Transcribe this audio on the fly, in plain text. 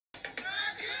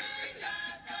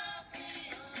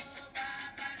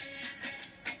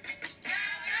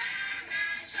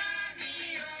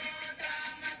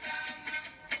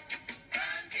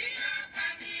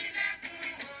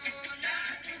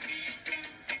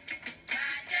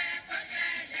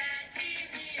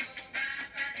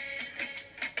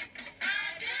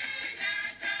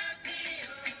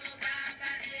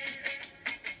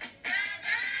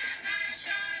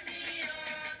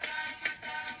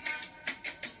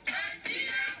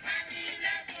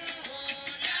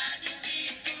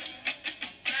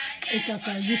It's as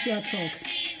our usual talk.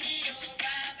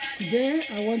 Today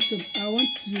I want to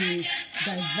divert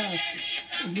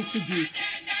a little bit.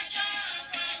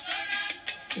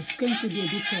 It's going to be a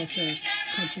bit of a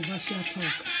controversial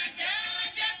talk,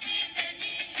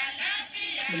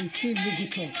 but it's still legal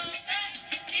talk,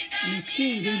 and it's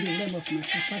still within the realm of my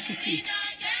capacity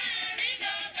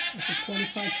as a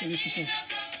qualified solicitor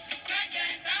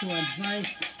to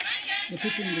advise the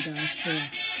people in the diaspora.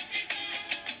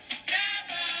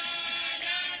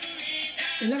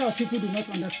 A lot of people do not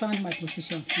understand my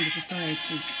position in the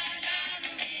society.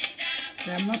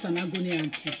 I am not an agony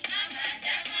auntie.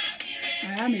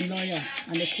 I am a lawyer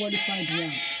and a qualified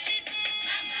one.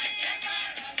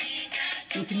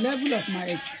 With the level of my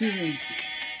experience,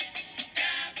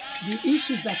 the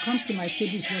issues that comes to my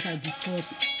table is what I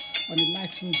discuss on a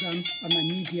live program on my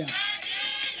media.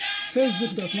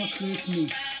 Facebook does not create me.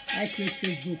 I create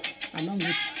Facebook along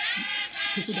with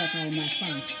people that are on my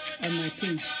fans, on my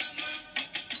page.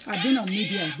 I've been on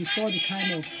media before the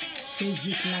time of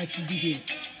Facebook live video,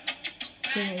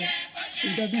 so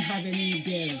it doesn't have any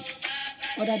bearing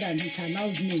other than it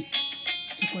allows me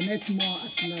to connect more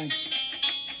at large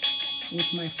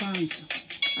with my fans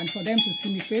and for them to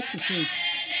see me face to face.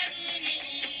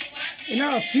 A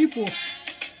lot of people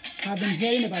have been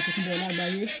hearing about Tokunbo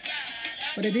Olagbaye,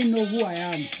 but they didn't know who I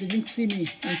am. They didn't see me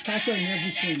in stature and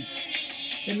everything.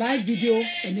 The live video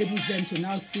enables them to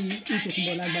now see who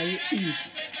Tokunbo Olagbaye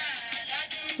is.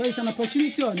 So it's an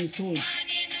opportunity on its own.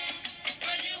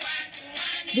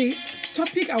 The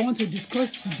topic I want to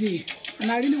discuss today,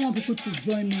 and I really want people to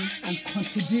join me and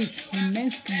contribute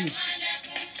immensely.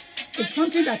 It's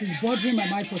something that is bothering my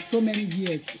mind for so many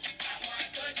years.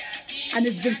 And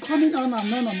it's been coming on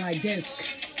and on my desk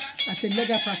as a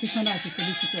legal practitioner, as a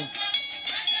solicitor.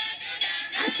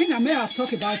 I think I may have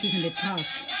talked about it in the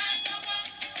past.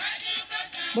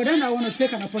 But then I want to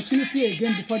take an opportunity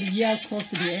again before the year comes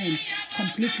to the end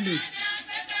completely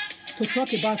to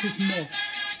talk about it more.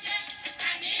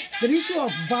 The issue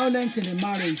of violence in a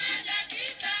marriage,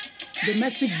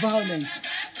 domestic violence.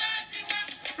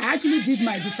 I actually did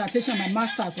my dissertation, my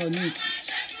master's on it.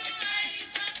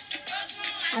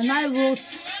 And I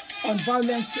wrote on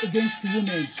violence against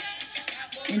women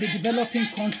in the developing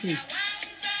country.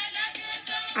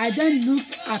 I then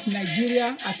looked at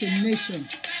Nigeria as a nation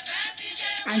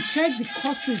and check the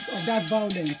causes of that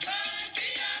violence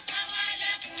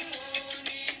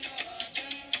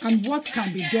and what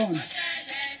can be done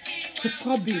to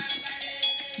curb it,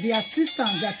 the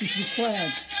assistance that is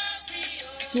required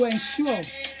to ensure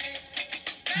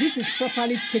this is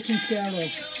properly taken care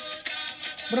of.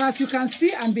 But as you can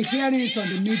see and be hearing it on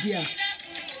the media,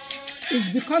 it's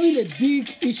becoming a big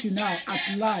issue now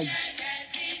at large.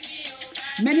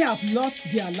 Many have lost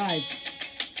their lives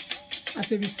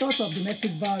as a result of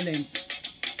domestic violence.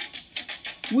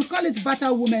 We call it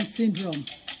battered woman syndrome.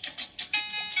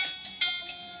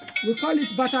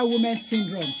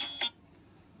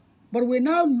 But we're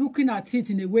now looking at it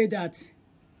in a way that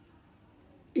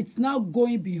it's now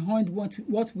going beyond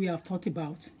what we have thought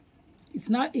about. It's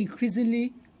now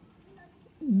increasingly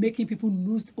making people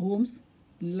lose homes,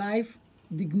 life,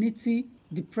 dignity,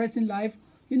 depressing life.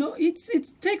 You know, it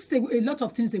takes a lot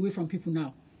of things away from people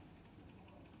now.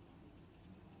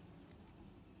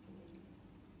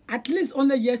 At least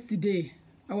only yesterday,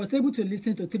 I was able to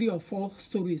listen to 3 or 4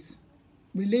 stories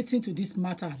relating to this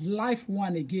matter, live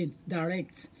one again,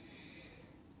 direct.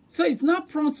 So it now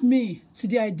prompts me to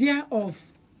the idea of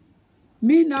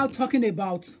me now talking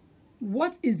about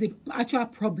what is the actual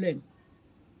problem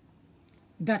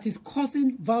that is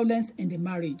causing violence in the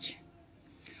marriage.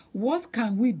 What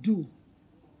can we do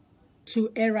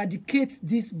to eradicate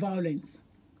this violence,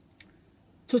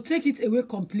 to take it away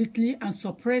completely and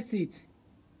suppress it?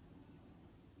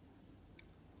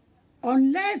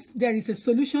 Unless there is a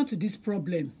solution to this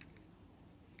problem,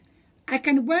 I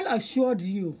can well assure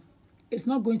you it's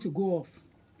not going to go off.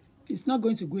 It's not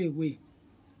going to go away.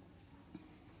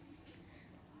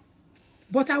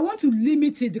 But I want to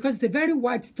limit it because it's a very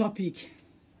wide topic.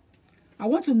 I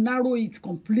want to narrow it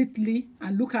completely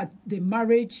and look at the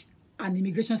marriage and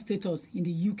immigration status in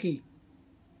the UK.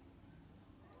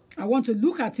 I want to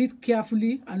look at it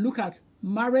carefully and look at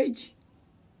marriage,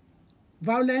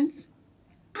 violence,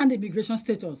 and immigration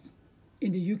status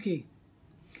in the UK.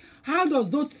 How does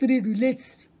those 3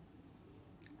 relate?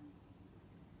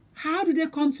 How do they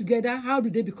come together? How do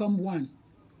they become one?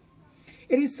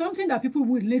 It is something that people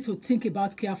will need to think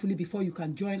about carefully before you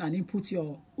can join and input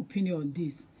your opinion on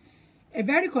this. A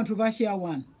very controversial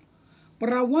one,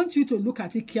 but I want you to look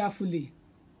at it carefully.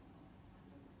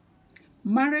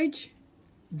 Marriage,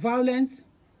 violence,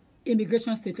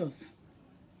 immigration status.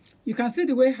 You can see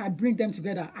the way I bring them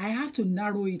together. I have to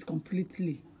narrow it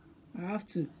completely. I have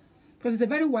to. Because it's a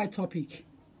very wide topic.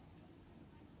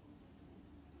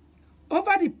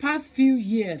 Over the past few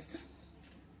years,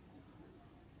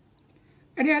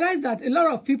 I realized that a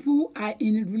lot of people are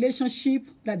in a relationship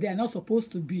that they are not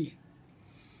supposed to be.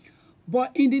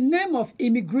 But in the name of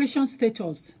immigration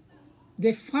status,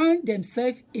 they find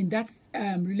themselves in that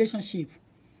relationship.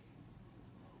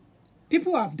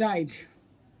 People have died.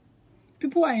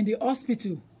 People are in the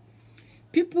hospital.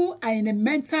 People are in the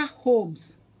mental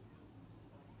homes.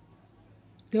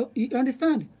 You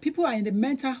understand? People are in the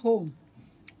mental home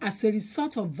as a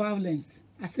result of violence,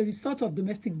 as a result of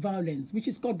domestic violence, which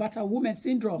is called battered woman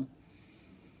syndrome.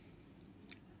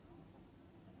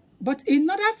 But in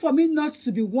order for me not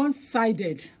to be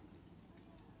one-sided,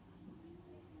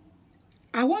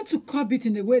 I want to curb it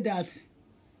in a way that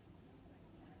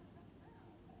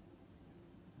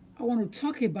I want to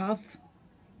talk about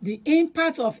the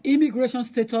impact of immigration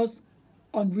status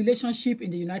on relationship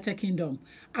in the United Kingdom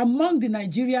among the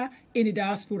Nigeria in the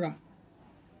diaspora.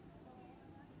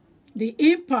 The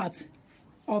impact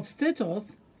of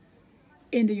status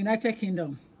in the United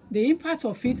Kingdom, the impact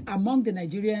of it among the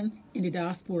Nigerian in the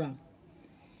diaspora.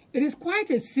 It is quite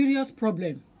a serious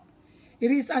problem.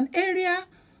 It is an area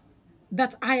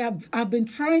that I've been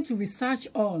trying to research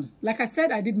on. Like I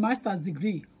said, I did master's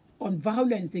degree on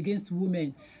violence against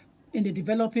women in the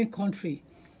developing country.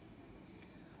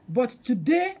 But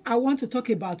today I want to talk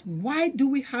about why do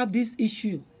we have this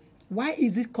issue? Why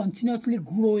is it continuously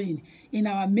growing in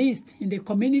our midst, in the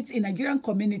community, in Nigerian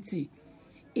community,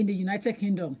 in the United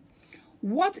Kingdom?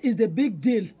 What is the big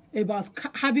deal about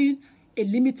having a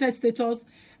limited status,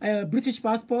 British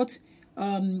passport,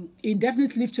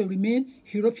 indefinite leave to remain,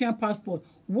 European passport?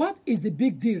 What is the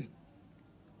big deal?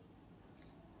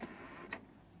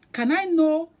 Can I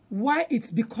know why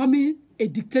it's becoming a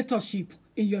dictatorship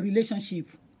in your relationship?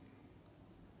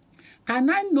 Can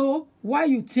I know why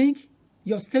you think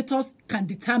your status can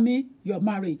determine your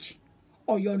marriage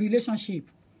or your relationship?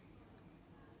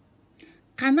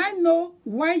 Can I know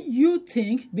why you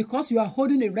think because you are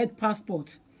holding a red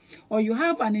passport or you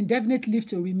have an indefinite leave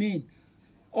to remain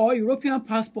or European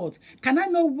passport, can I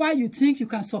know why you think you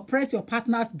can suppress your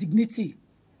partner's dignity?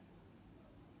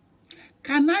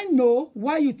 Can I know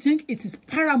why you think it is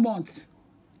paramount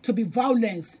to be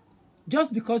violent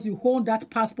just because you hold that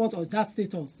passport or that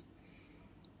status?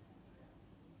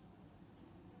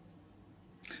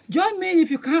 Join me if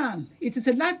you can. It is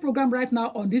a live program right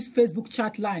now on this Facebook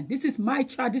chat line. This is my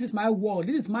chat. This is my world.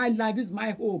 This is my life. This is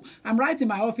my home. I'm right in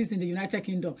my office in the United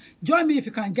Kingdom. Join me if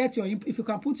you can if you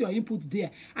can put your input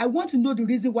there. I want to know the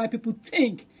reason why people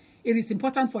think it is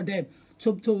important for them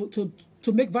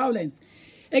to make violence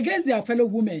against their fellow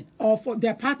women or for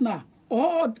their partner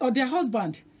or their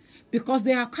husband because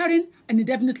they are carrying an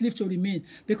indefinite leave to remain,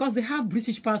 because they have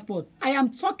British passport. I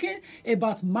am talking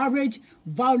about marriage,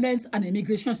 violence, and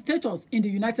immigration status in the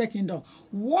United Kingdom.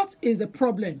 What is the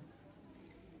problem?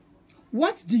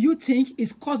 What do you think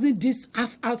is causing this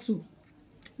hassle?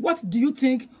 What do you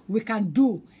think we can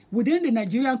do within the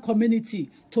Nigerian community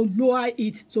to lower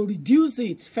it, to reduce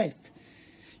it first?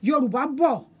 Yorùbá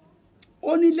bọ̀,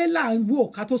 onílé là ń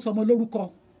wò ká tó sọmọ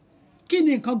lórúkọ. Kí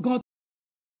ni nǹkan gan?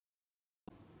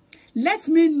 Let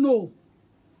me know.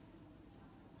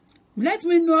 Let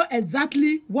me know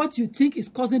exactly what you think is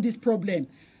causing this problem.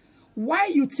 Why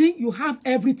you think you have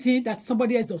everything that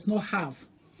somebody else does not have.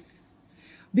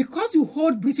 Because you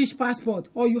hold British passport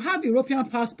or you have European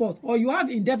passport or you have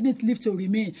indefinite leave to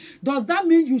remain, does that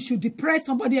mean you should depress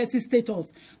somebody else's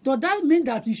status? Does that mean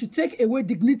that you should take away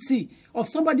dignity of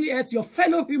somebody else, your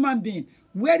fellow human being?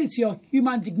 Where is your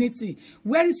human dignity?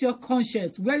 Where is your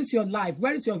conscience? Where is your life?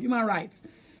 Where is your human rights?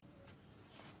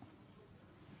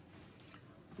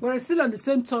 We're still on the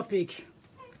same topic.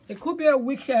 It could be a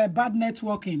weak, bad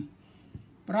networking.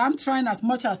 But I'm trying as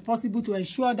much as possible to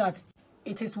ensure that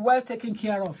it is well taken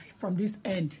care of from this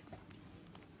end.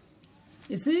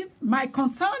 You see, my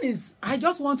concern is I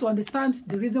just want to understand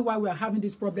the reason why we are having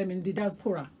this problem in the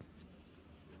diaspora.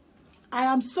 I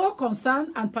am so concerned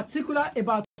and particular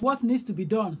about what needs to be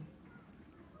done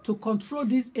to control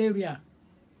this area.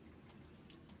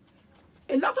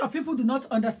 A lot of people do not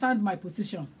understand my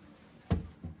position.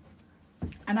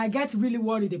 And I get really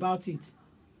worried about it.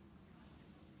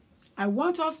 I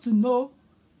want us to know,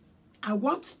 I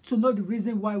want to know the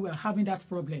reason why we're having that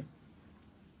problem.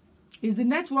 Is the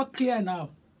network clear now?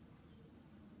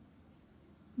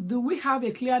 Do we have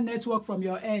a clear network from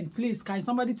your end? Please, can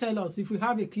somebody tell us if we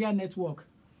have a clear network?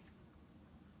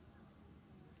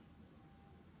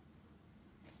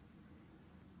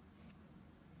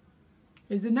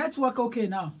 Is the network okay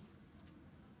now?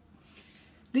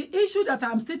 The issue that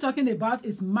I'm still talking about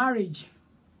is marriage,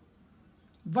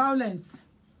 violence,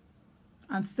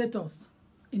 and status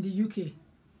in the UK.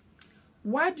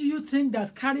 Why do you think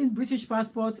that carrying British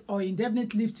passport or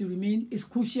indefinite leave to remain is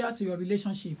crucial to your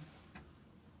relationship?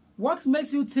 What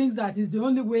makes you think that is the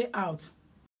only way out?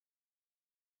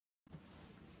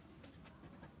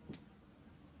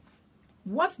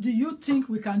 What do you think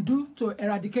we can do to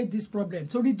eradicate this problem,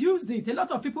 to reduce it? A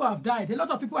lot of people have died. A lot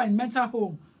of people are in mental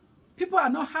home. People are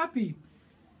not happy.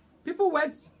 People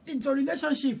went into a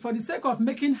relationship for the sake of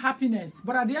making happiness,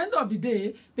 but at the end of the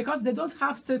day, because they don't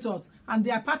have status and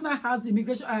their partner has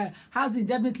immigration, has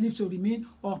indefinite leave to remain,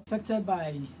 or affected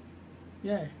by,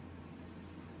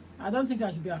 I don't think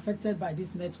I should be affected by this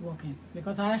networking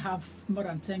because I have more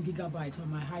than 10 gigabytes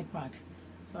on my iPad,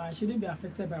 so I shouldn't be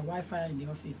affected by Wi-Fi in the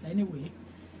office anyway.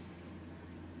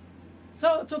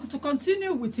 So to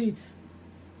continue with it,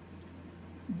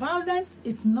 violence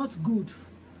is not good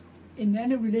in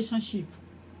any relationship.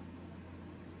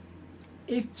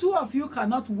 If two of you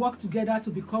cannot work together to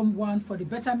become one for the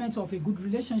betterment of a good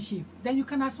relationship, then you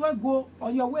can as well go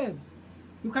on your ways.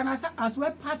 You can as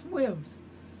well part ways.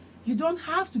 You don't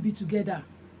have to be together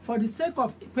for the sake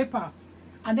of papers.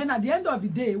 And then at the end of the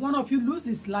day, one of you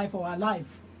loses life or her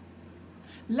life.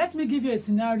 Let me give you a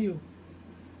scenario.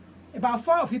 About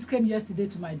 4 of it came yesterday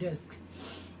to my desk.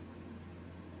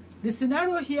 The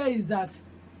scenario here is that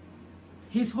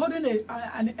he's holding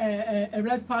a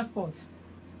red passport.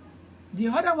 The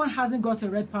other one hasn't got a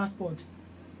red passport.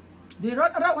 The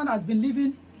other one has been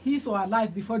living his or her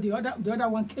life before the other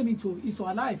one came into his or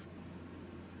her life.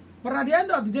 But at the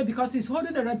end of the day, because he's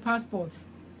holding a red passport,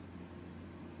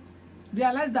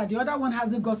 realize that the other one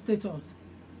hasn't got status.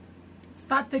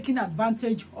 Start taking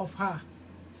advantage of her.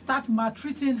 Start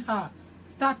maltreating her.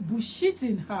 Start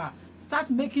bullshitting her.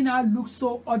 Start making her look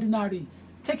so ordinary.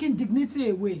 Taking dignity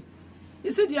away.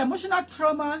 You see, the emotional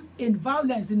trauma in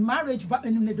violence, in marriage,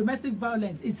 in the domestic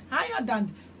violence is higher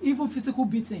than even physical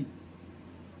beating.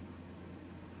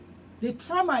 The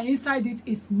trauma inside it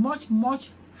is much,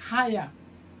 much higher.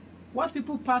 What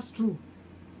people pass through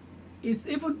is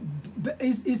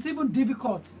even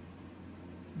difficult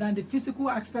than the physical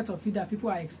aspect of it that people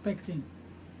are expecting.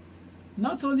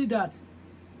 Not only that,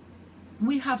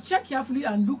 we have checked carefully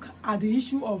and looked at the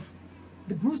issue of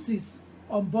the bruises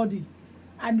on body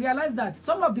and realized that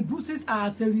some of the bruises are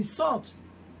as a result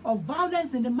of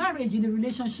violence in the marriage, in the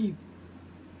relationship.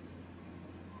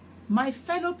 My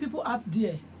fellow people out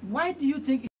there, why do you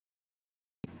think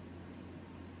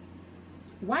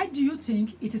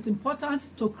it is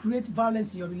important to create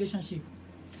violence in your relationship?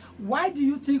 Why do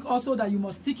you think also that you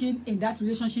must stick in that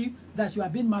relationship, that you are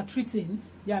being maltreated,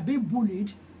 you are being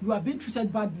bullied, you are being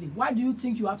treated badly? Why do you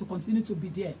think you have to continue to be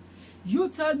there? You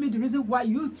tell me the reason why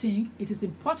you think it is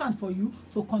important for you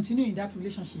to continue in that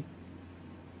relationship.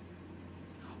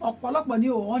 Ọ̀pọ̀lọpọ̀ ni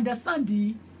o understand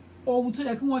the ohun tó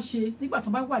yẹ kí wọ́n ṣe nígbà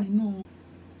tó bá wà nínú.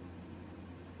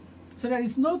 So there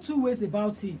is no two ways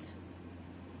about it.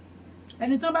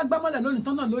 Ẹni tán bá gbámọ́lẹ̀ lónìí,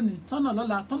 tọ́nà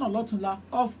lọ́la, tọ́nà lọ́túnla.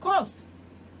 Of course.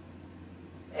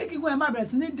 Egungun ẹ máa bẹ̀rẹ̀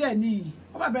sí ní dẹ̀ ni,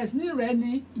 ó máa bẹ̀rẹ̀ sí ní rẹ̀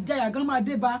ni, ìjayà gan máa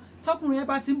dé bá, tọkùnrin ẹ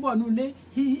bá ti ń bọ̀ nílé,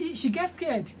 she gets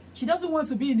scared. She doesn't want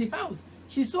to be in the house.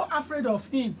 She's so afraid of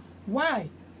him. Why?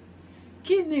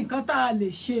 Kí ni nǹkan tá a lè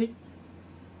ṣe?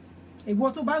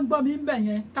 Ìwọ tó bá ń gbọ́ mi ń bẹ̀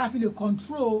yẹn, tá a fi lè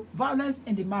control violence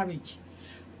in the marriage.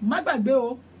 Má gbàgbé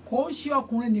o, kò ń ṣe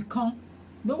ọkùnrin nìkan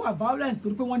ló wà violence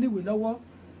torí pé wọ́n níwèé lọ́wọ́.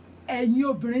 Ẹ̀yin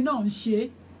obìnrin náà ń ṣe.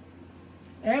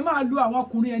 Ẹ máa lu àwọn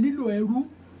ọkùnrin ẹ nílò ẹrú.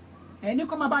 Ẹni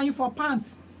kó máa bá yín for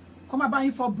pants, kó máa bá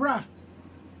yín for bra.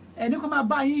 Ẹni kó máa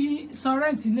bá yín san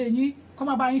rent ilé yín, kó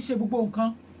máa bá yín ṣe gbogbo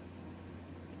nǹkan.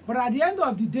 But at the end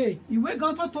of the day, ìwé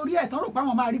gan tó torí ẹ̀ tán rò pé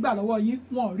àwọn máa rí gbà lọ́wọ́ yín,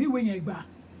 wọn ò rí ìwé yẹn gbà.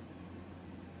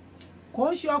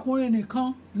 Kò ń ṣe ọkùnrin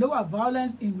nìkan ló wà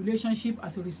violence in relationship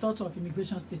as a result of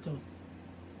immigration status.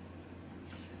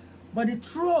 But the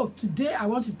truth today I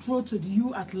want to throw to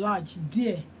you at large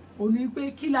there, ó ní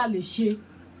pé kí la lè ṣe.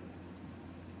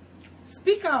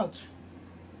 Speak out.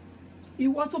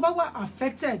 Ìwọ tó bá wà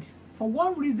affected for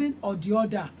one reason or the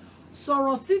other,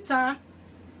 sọ̀rọ̀ síta.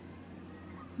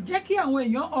 Jẹ́ kí àwọn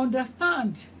èèyàn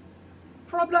understand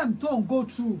problem tó ń go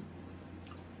through,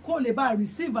 kó lè bá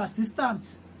receive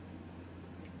assistance.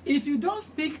 If you don't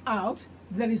speak out,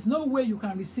 there is no way you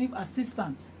can receive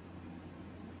assistance.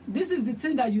 This is the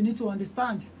thing that you need to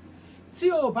understand. Tí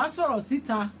o bá sọ̀rọ̀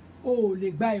síta, o ò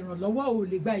lè gba ìrànlọ́wọ́, o ò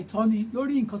lè gba ìtọ́ni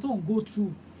lórí nǹkan tó ń go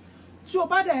through. Tí o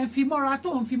bá dẹ̀ ń fi mọ́ra,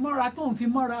 tó ń fi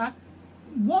mọ́ra,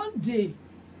 one day,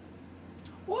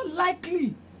 ó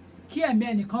likely kí ẹ̀mí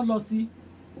ẹnìkan lọ sí.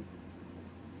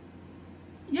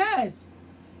 Yes,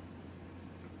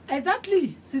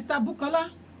 exactly, Sister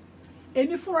Bukola.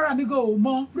 èmi fúnra mi go ò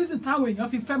mọ reason táwọn èèyàn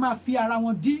fi fẹ́ máa fi ara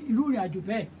wọn dí irú ìrìn àjò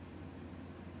bẹ́ẹ̀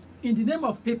in the name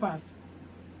of papers.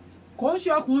 Kò ń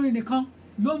ṣe ọkùnrin nìkan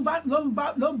ló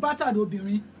ń bá tàdé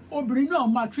obìnrin náà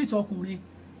máa treat ọkùnrin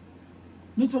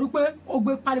nítorí pé ó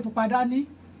gbé pálí pupa dání.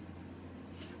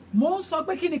 Mo ń sọ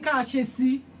pé kí ni ká ṣe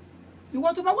sí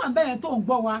ìwọ tó bá wà bẹ́ẹ̀ tó ń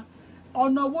gbọ́ wa,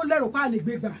 ọ̀nà owó lẹ́rù pa lè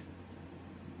gbé gbà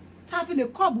tá a fi lè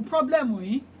kọ́ọ̀bù pọ́blẹ́mù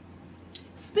yìí.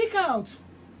 Speak out.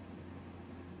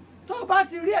 Tó o bá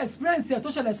ti rí experience ẹ̀ tó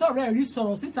ṣẹlẹ̀ sọ̀rọ̀ ẹ̀ rí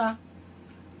sọ̀rọ̀ síta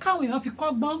káwọn èèyàn fi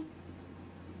kọ́gbọ́n.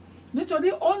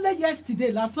 Nítorí only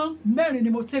yesterday lásán mẹ́rin ni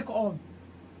mo take on.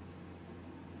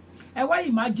 Ẹ wá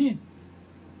imagine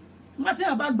wọ́n ti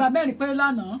yàn bá gba mẹ́rin péré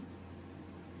lánàá,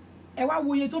 ẹ wá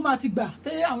wo iye tó máa ti gbà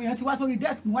tẹ́lẹ̀ àwọn èèyàn ti wá sórí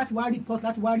desk mi láti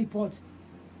wá report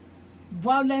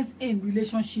violence in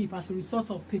relationship as a result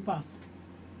of papers,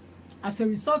 as a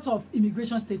result of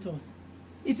immigration status.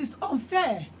 It is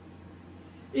unfair.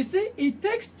 You see, it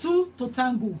takes two to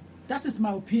tango. That is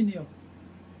my opinion.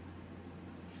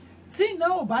 Tí iná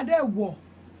ò bá dẹ̀ wọ̀,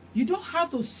 you don't have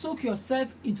to soak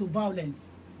yourself into violence.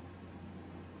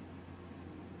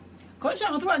 Kò ń ṣe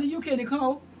àwọn tó wà ní UK nìkan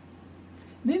o.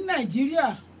 Ní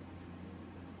Nàìjíríà,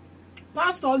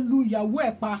 pásítọ̀ lu ìyàwó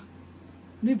ẹ̀ pa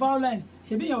ní violence.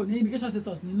 Ṣebí yẹn ò ní immigration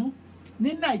status nínú. Ní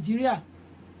Nàìjíríà,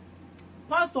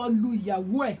 pásítọ̀ lu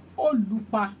ìyàwó ẹ̀, ó lù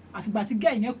pa àfìgbà tí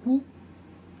gẹ́ẹ̀ yẹn kú.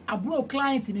 Àbúrò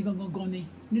client mi gangan ni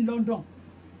ní London.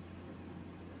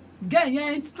 Gẹ́ẹ̀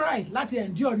yẹn try láti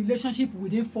endure relationship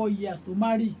within 4 years to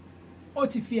marry. Ó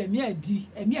ti fi ẹ̀mí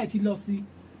ẹ̀ ti lọ sí.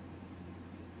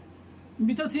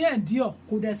 Ibi tó ti endure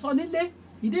kò dẹ̀ sọ nílé.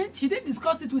 She didn't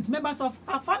discuss it with members of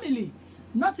her family.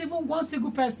 Not even one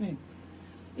single person.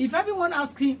 If everyone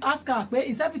ask her,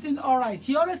 is everything all right?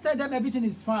 She always tell them everything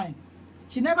is fine.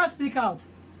 She never speak out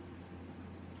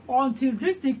until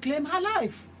Ristin claim her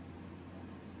life.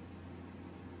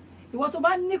 Ìwọ tó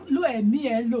bá nílò ẹ̀mí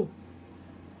ẹ̀ lò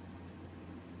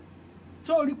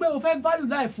tó rí pé o fẹ́ value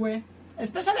life ẹ,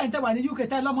 especially ẹni tẹ́ wà ní UK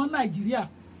tẹ́ lọ́mọ Nàìjíríà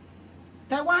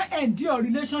tẹ́ wá endure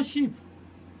relationship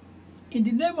in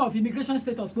the name of immigration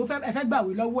status pé ẹ fẹ́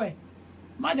gbàwé lọ́wọ́ ẹ̀,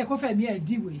 má jẹ́ kó fẹ̀mí ẹ̀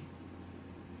díwèé.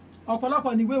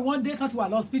 Ọ̀pọ̀lọpọ̀ níwé wọ́n dé kan ti wà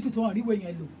lọ́sibítù tó hàn ríwèé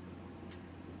yẹn lò.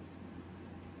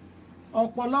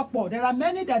 Ọ̀pọ̀lọpọ̀, there are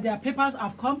many that their papers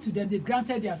have come to them, they've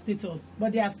granted their status,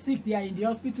 but they are sick, they are in the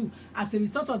hospital as a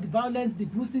result of the violence, the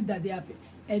bruises that they have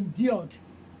endured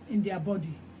in their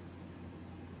body.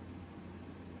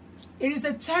 It is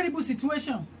a terrible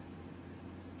situation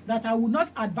that I would not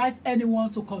advise anyone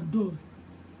to condone.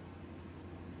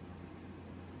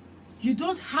 You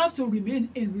don't have to remain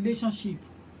in relationship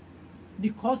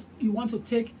because you want to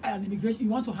take an immigration, you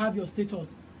want to have your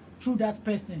status through that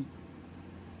person.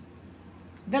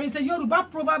 There is a Yoruba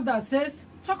proverb that says,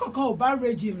 "Tọkọ kan ò bá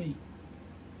rejì rìn,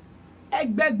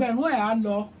 ẹgbẹgbẹ̀rún ẹ̀ á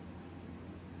lọ."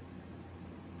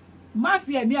 Má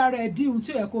fi ẹ̀mí ara ẹ̀ dí ohun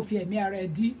tí ó yẹ kó fi ẹ̀mí ara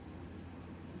ẹ̀ dí.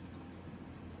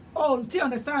 Oh, do you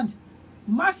understand?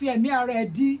 Má fi ẹ̀mí ara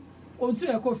ẹ̀ dí ohun tí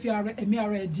ó yẹ kó fi ẹ̀mí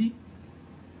ara ẹ̀ dí.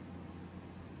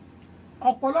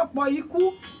 Ọ̀pọ̀lọpọ̀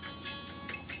ikú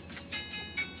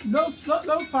ló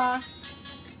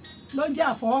ń jẹ́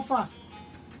àfọwọ́fà.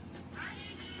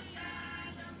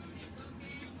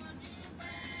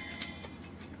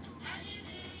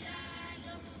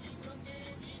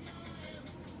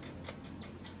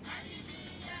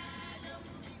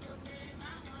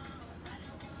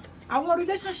 Àwọn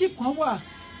relationship kan wà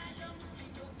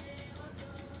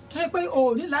tó yẹ pé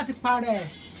o ní láti parẹ́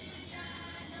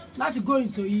láti go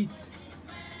into it.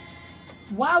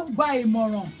 Wá gba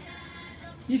ìmọ̀ràn.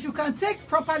 If you can take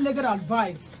proper legal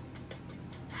advice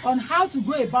on how to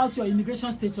go about your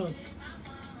immigration status,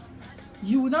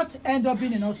 you will not end up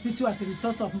being in hospital as a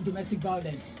result of domestic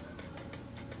violence.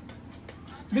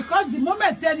 Because the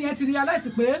moment ẹni yẹn ti realize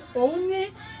pé òun ní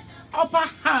upper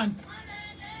hand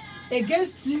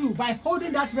against you by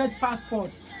holding that red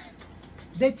passport,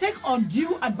 they take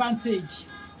undue advantage.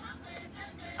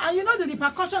 And you know the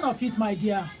repercussion of it, my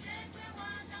dear.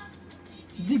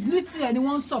 Dignity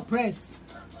anyone suppress.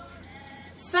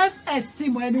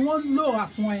 Self-esteem anyone low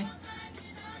àfún ẹ.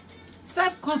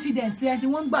 Self-confidence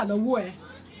anyone gbà lọ́wọ́ ẹ.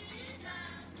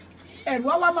 Ẹ̀rù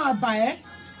á wá máa bà ẹ́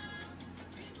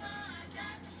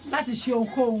láti ṣe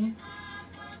ohunkóhun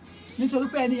nítorí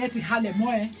pé ẹni yẹn ti halẹ̀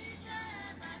mọ́ ẹ.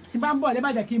 Tí bá ń bọ̀ lẹ́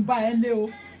má jẹ́ kí n bá ẹ lé o.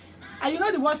 And you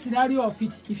know the worst scenario of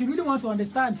it, if you really want to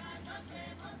understand.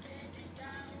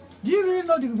 Do you really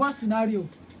know the worst scenario?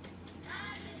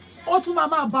 Ó tún máa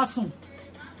bá sùn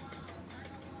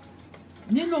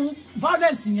nínú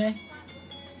violence yẹn,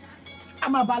 a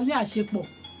máa bá lé àṣepọ̀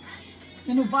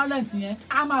nínú violence yẹn,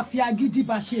 a máa fi agídí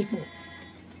bá ṣe pọ̀.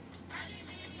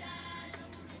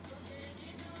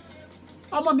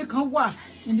 ọmọ mi kan wà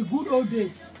in the good old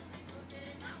days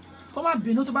kó má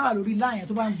bínú tó bá wà lórí láyẹn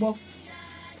tó bá ń gbọ́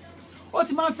ó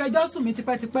ti máa ń fẹjọ́ sùn mí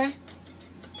tipẹ́tipẹ́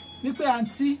wípé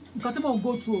àǹtí nǹkan tí mò ń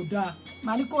go through ò dáa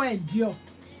màá ní kó endure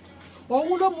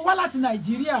òun ló mú wá láti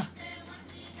Nàìjíríà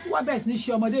wá bẹ̀rẹ̀ sí ní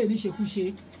ṣe ọmọdé yìí níṣekúṣe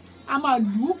a máa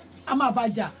lù ú a máa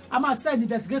bàjà a máa send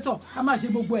investigator a máa ṣe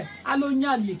gbogbo ẹ̀ a ló ń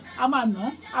yàlè a máa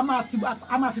nà a máa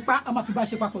fi bá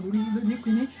ṣe papọ̀ lórí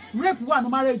kíní rape wà ní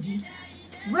marriage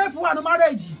rape wà ní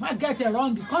marriage má get it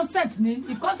wrong consent ni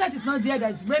if consent is not there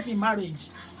there is rape in marriage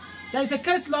there is a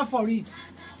case law for it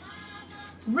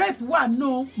rape wà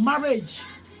no marriage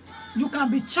you can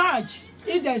be charged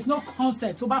if there is no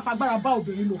consent tó bá fagbára bá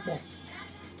obìnrin lò pọ̀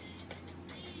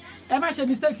ẹ má ṣe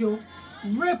mistake o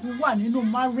rape wà nínú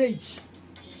marriage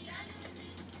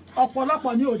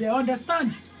ọ̀pọ̀lọpọ̀ ni ò dẹ̀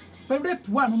understand pé rape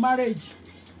wà nínú marriage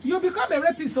you become a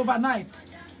rapist overnight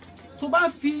tó bá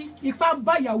fi ipá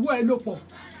bá ìyàwó ẹ lò pọ̀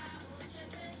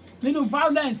nínú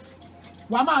violence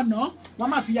wàá máa nà wàá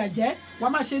máa fìyà jẹ wàá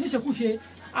máa ṣe níṣekúṣe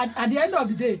at the end of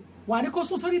the day wà ní kó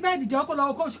sún sórí bẹ́ẹ̀dì jẹ́ kó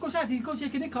lọ kó ṣáàtì kó ṣe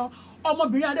kinní kan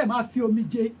ọmọbìnrin adé máa fi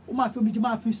omijé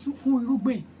máa fi fún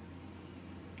irúgbìn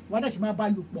wọ́n dẹ̀ sì máa bá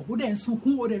lò pọ̀ ó dẹ̀ ń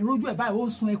sunkún ó dẹ̀ ń rójú ẹ̀ báyìí ó ń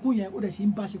sun ẹkún yẹn ó dẹ̀ sì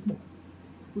ń bá ṣe pọ̀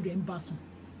ó dẹ̀ ń bá sùn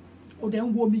ó dẹ̀ ń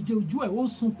wo omijé ojú ẹ̀ ó ń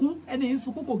sunkún ẹni ń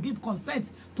sunkún kò give consent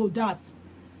to that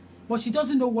but she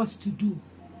doesn't know what to do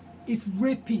it's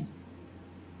raping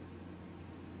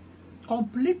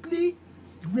completely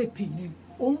raping ni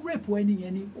ó ń rape ẹni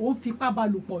yẹn ni ó ń fipá bá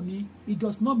lò pọ̀ ni it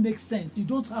does not make sense you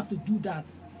don't have to do that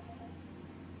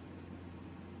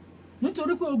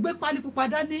nítorí pé o gbé pálí pupa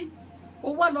dání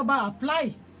o wá lọ bá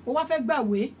apply o wá fẹ́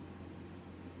gbàwé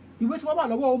ìwé tí wọ́n wà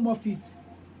lọ́wọ́ home office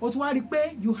o tún wá rí i pé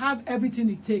you have everything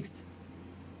it takes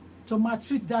to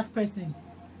maltreat that person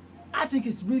I think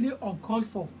it's really uncalled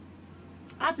for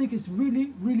I think it's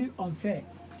really unfair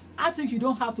I think you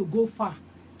don't have to go far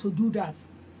to do that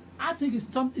I think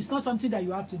it's not something that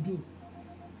you have to do.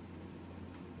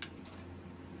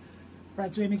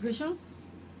 Right to immigration.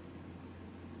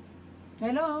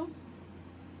 Hello.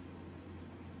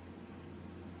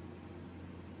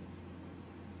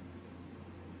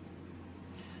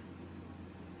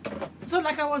 So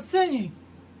like I was saying,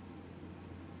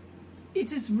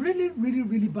 it is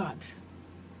really bad.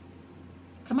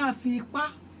 Ká máa fi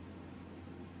ipá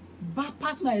bá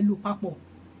partner ẹ lò papọ̀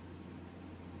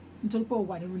nítorí pé ó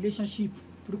wà ní relationship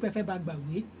torí pé fẹ́ bá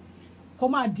gbàgbé kó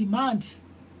máa demand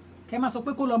kẹ́ máa sọ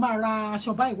pé kó lọ máa ra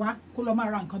aṣọ báyìí wá kó lọ máa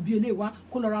ra nǹkan bí eléyìí wá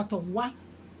kó lọ ra tọ̀hún wá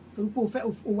torí pé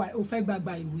ó fẹ́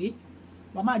gbàgbà ìwé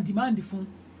wàá máa demand fún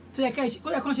tó yẹ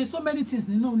kán ṣe so many things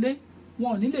nínú ilé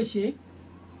wọn ò ní lè ṣe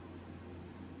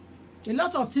a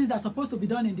lot of things that are supposed to be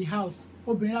done in the house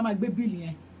obìnrin á máa gbé bíìlì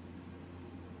yẹn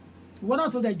ìwọ náà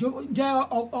tó dẹ̀ jẹ́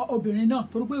obìnrin náà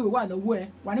torí pé ìwé wà lọ́wọ́ ẹ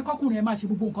wà ní kọ́kùnrin ẹ máa ṣe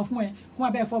gbogbo nǹkan fún ẹ kó máa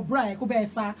bẹ́ẹ̀ fọ bra ẹ kó bẹ́ẹ̀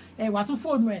sa ẹ wà tún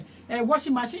fóònù ẹ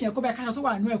washing machine yẹn kó bẹ́ẹ̀ káṣọ tó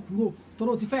wà nínú ẹ kúrò torí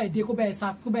o ti fẹ́ẹ̀ dé kó bẹ́ẹ̀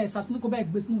sa sínú kó bẹ́ẹ̀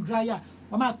gbé sínú dryer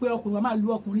wọ́n máa pé ọkùnrin wọ́n máa lu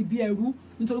ọkùnrin bí ẹrú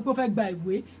nítorí pé ó fẹ́ gba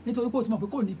ìwé nítorí pé o ti mọ̀ pé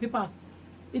kò ní papers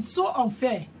it's so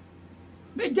unfair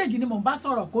méjèèjì ni mò ń bá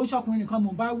sọ̀rọ̀ kó ń ṣọkùnrin nìkan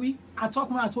mò ń bá wí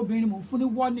àtọkùnrin àti obìnrin ni mò ń fún ní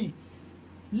warning.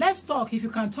 Let's talk if you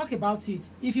can talk about it.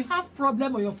 If you have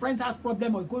problem or your friend has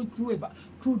problem or going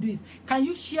through this, can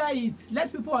you share it?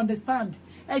 Let people understand.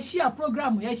 Share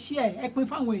program, share, pín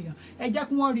fáwọn èèyàn. Jẹ́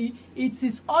kí wọ́n rí. It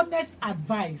is honest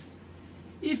advice.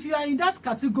 If you are in that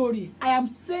category, I am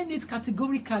saying it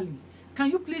categorically. Can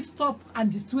you please stop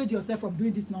and dissuade yourself from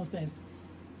doing this nonsense?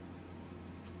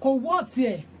 Kò wọ́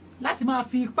tiẹ̀ láti máa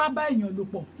fi ipá bá èèyàn lò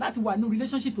pọ̀ láti wà ní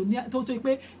relationship tó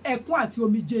pé ẹkún àti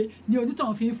omijé ni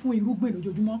onítàn fi ń fún irúgbìn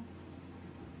lójoojúmọ́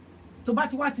tó bá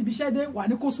ti wá ti ibi iṣẹ́ dé wà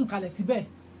ní kó sùn kalẹ̀ síbẹ̀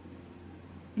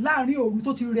láàrin òru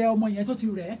tó ti rẹ ọmọ yẹn tó ti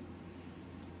rẹ̀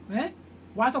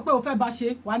wàá sọ pé o fẹ́ bá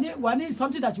ṣe wà ní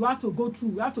something that you have to go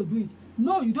through you have to do it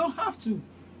no you don't have to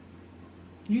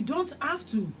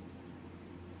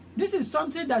this is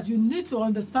something that you need to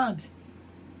understand.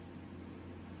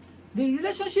 The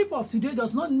relationship of today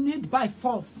does not need by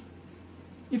force.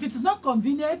 If it is not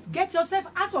convenient, get yourself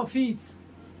out of it.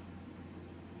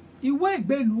 Ìwé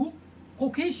ìgbélú kò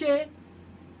kí ń ṣe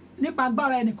nípa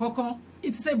agbára ẹnì kankan.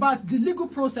 It is about the legal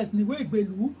process ní ìwé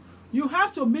ìgbélú. You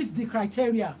have to meet the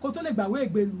criteria kó tó lè gba ìwé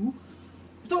ìgbélú.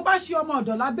 Tó bá ṣe ọmọ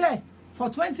ọ̀dọ̀ lábẹ́ for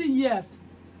 20 years.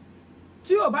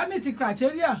 Tí o bá meet the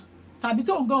criteria tàbí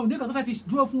tó ń gan òní kan tó fẹ́ fi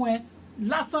dúró fún ẹ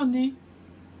lásán ni.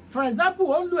 For example,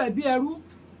 ó ń lo ẹbí ẹrú.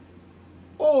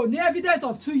 O ní evidence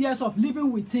of 2 years of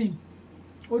living with him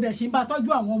o dẹ̀ ṣì ń bá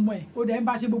tọ́jú àwọn ọmọ ẹ̀ o dẹ̀ ń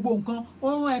bá ṣe gbogbo nǹkan ó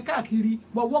ń rán ẹ káàkiri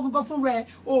bọ̀ wọ́n gangan fún rẹ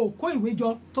o kó ìwé jọ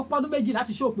tó pọ́dún méjì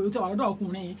láti ṣó pé o ti wà lọ́dọ̀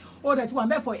ọkùnrin yìí o dẹ̀ ti wà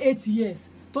mẹ́ for 8 years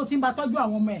tó ti ń bá tọ́jú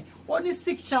àwọn ọmọ ẹ̀ ó ní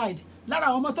sick child lára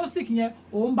àwọn ọmọ tó sick yẹn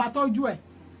òun bá tọ́jú ẹ̀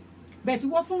bẹ̀tí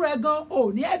wọ́n fúnra ẹ gan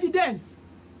ò ní evidence.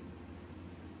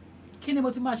 Kí ni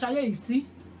mo ti máa ṣayé yìí sí?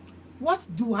 What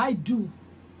do I do?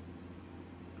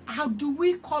 How do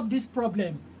we cope this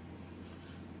problem?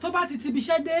 Tó bá ti ibi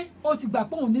iṣẹ́ dé ó ti gbà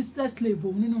pé òun ní sex slave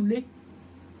òun nínú ilé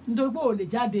nítorí pé ò lè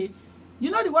jáde. You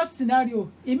know the worst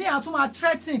scenario, ìmí àtún máa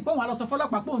threatening pé òun á lọ sọ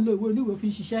fọlọ́pàá pé òun lo ìwé oníwèé òfin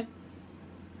ṣiṣẹ́.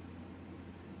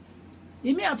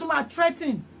 Ìmí àtún máa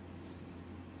threatening.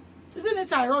 Isn't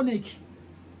it ironic?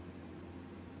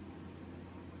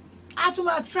 A tún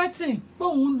máa threatening pé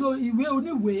òun lo ìwé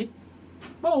oníwèé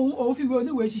pé òun fi ìwé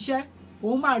oníwèé ṣiṣẹ́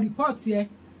òun máa report ẹ.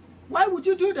 Why would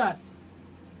you do that?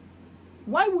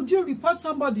 Why would you report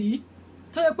somebody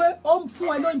tó yẹ pé ó ń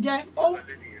fún ẹ lóúnjẹ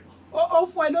ó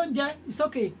fún ẹ lóúnjẹ? It's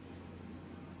okay.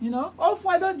 You know, ó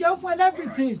fún ẹ lóúnjẹ ó fún ẹ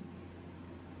everything.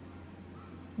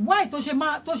 Why tó ṣe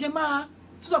máa tó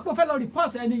sọ pé ó fẹ́ lọ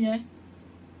report ẹni yẹn?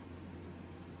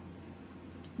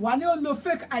 Wà ní ó lo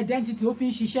fake identity ó fi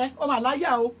ń ṣiṣẹ́ ó máa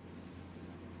láyà o.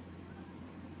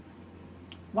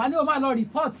 Wà ní ó máa lọ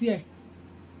report ẹ̀.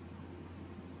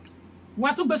 Wà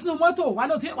á tún gbé sínú mọ́tò wà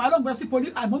ló gbé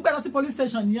sí police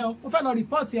station yẹn o. Ó fẹ́ lọ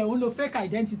report ẹ̀ òun lo fake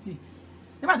identity.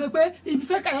 Nígbà tó pé ibi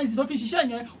fake identity tó fi ṣiṣẹ́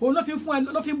yẹn òun ló fi ń fún ẹ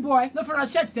ló fi ń bọ́ ẹ ló fi ra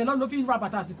shirt ẹ ló fi ń ra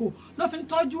bàtà àsìkò ló fi ń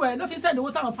tọ́jú ẹ ló fi ń send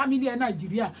owó sáwọn family ẹ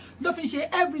Nàìjíríà ló fi ń ṣe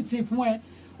everything fún ẹ.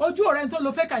 Ojú ọ̀rẹ́ tó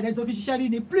lo fake identity tó fi ṣiṣẹ́ rí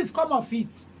ni please come off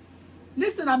it.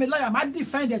 Listen, I'm a lawyer. I'm not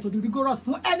defended to the rigorous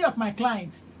for any of my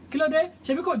clients. Kí ló dé?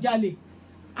 Ṣebí kò jalè.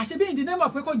 Àṣebí in the name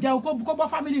of pé kò jẹun kó bọ́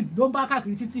family ló ń bá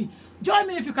káàkiri títì. Join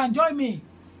me if you can join me.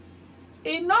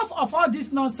 Enough of all this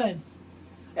nonsense.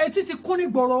 Etí ti kún ní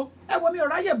gbòòrò. Ẹ wo mi ò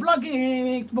ráyè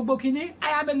blogging gbogbo kìíní. I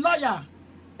am a lawyer.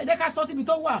 Ẹ jẹ́ ká sọ síbi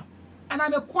tó wà. And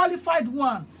I'm a qualified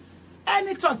one.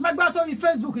 Any church, my gbà sórí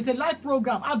Facebook is a live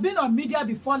program. I've been on media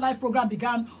before live program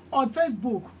began on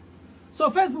Facebook. So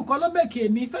Facebook kọ́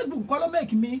make me. Facebook kọ́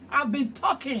make me. I've been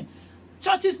talking.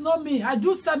 Churches know me. I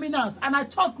do seminars and I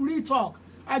talk real talk.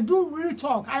 I do real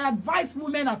talk. I advise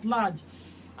women at large.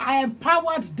 I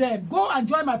empowered them. Go and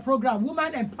join my program,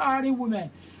 Women Empowering Women.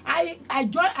 I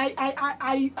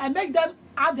make them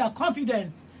have their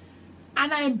confidence.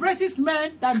 And I embrace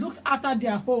men that look after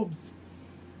their homes.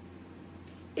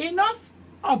 Enough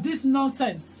of this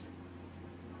nonsense.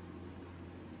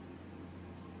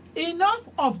 Enough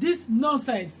of this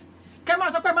nonsense. Kẹ́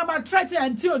máa sọ pé máa threaten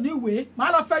ẹni tí ò ní ìwé,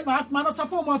 máa lọ sọ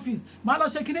fún home office, máa lọ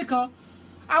ṣe kinní kan.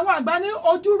 Àwọn àgbà ní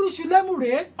ojúrúṣu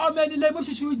lémùrè, ọmọ ẹni lè mú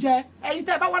ṣuṣu jẹ. Ẹ̀yin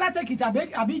tẹ́ bá wá láti Èkìtì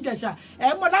àbí Ìjẹ̀ṣà,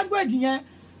 ẹ mọ̀ language yẹn.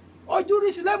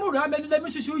 Ojúrúṣu lémùrè, ọmọ ẹni lè mú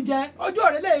ṣuṣu jẹ. Ojú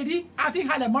ọ̀rẹ́ lè rí, a fi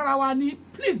halẹ̀ mọ́ra wa ní.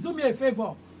 Please do me a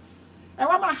favour. Ẹ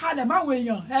wá máa halẹ̀ máwọn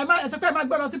èèyàn. Ẹ sọ pé ẹ máa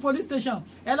gbé lọ sí police station.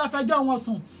 Ẹ lọ fẹjọ́ wọn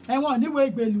sùn. Ẹ̀wọ̀n níwèé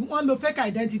ìgbèlú. Wọ́n lo fake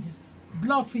identities.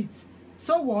 Bluff it.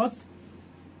 So what?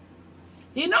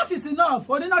 Enough is enough.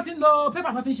 Only nothing lo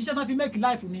paper nothing ṣiṣẹ́ nothing make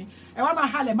life ni. Ẹ wá máa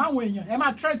halẹ̀ máwọn èèyàn. Ẹ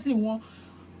máa threaten wọn.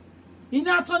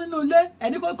 Iná tán nínú ilé.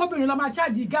 Ẹni kóbìnrin lọ máa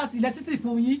charge gas electricity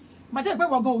fún yín. Màá tẹ́ pé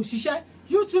wọ́n gan òṣìṣẹ́.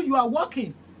 You too, you are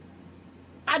working.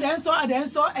 Adẹ̀ ń sọ.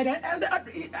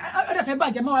 Ẹ̀dẹ̀ fẹ́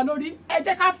bàjẹ́ mọ́ wa lórí. Ẹ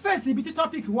jẹ́ ká face ibi tí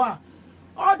topic wà.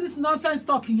 All this nonsense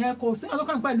talking yẹn kò sí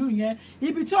ọlọ́kàn pẹ̀lú yẹn.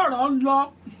 Ibi tí ọ̀rọ̀ ń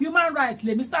lọ human rights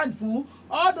lèmi stand fún.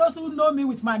 All those who know me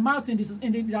with my mouth in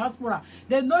the diaspora,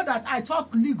 they know that I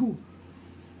talk legal.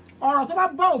 Ọ̀rọ̀ tó bá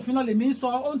bá òfin lọ lèmi ń sọ.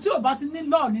 Ohun tí ò bá ti ní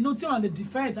law nínú tí wọ́n lè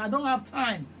defend. I don't have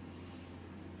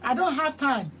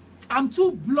time. I'm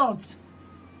too blunt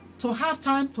to have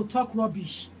time to talk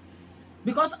rubbish.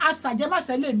 Because as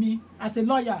Sajemasele, as a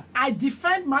lawyer, I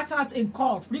defend matters in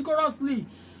court rigorously.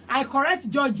 I correct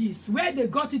judges where they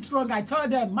got it wrong. I tell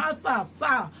them, master,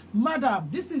 sir, madam,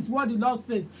 this is what the law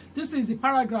says. This is the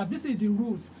paragraph. This is the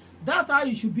rules. That's how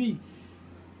it should be.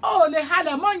 Oh, le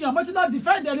halẹ̀ mọ́yàn mo ti lọ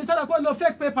defend ẹni tọ́lá pé lo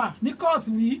fake paper ní court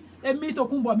rí èmi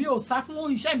Tòkunbọ̀ mi ò sá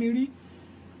fún iṣẹ́ mi rí.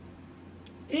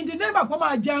 In the name of pé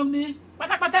máa jẹun ni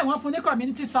pátápátá ìwọ̀n fún ní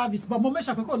community service but mo make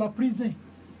sure pé kò lọ prison.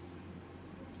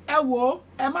 Ẹ wo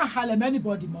ẹ má halẹ̀ mọ́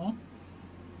anybody mọ́.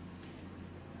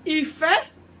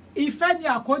 Ìfẹ́ ni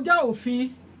àkójá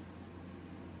òfin.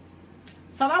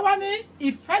 Sàláwá ní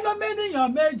ìfẹ́ ló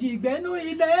mẹ́nìyàn méjì gbénú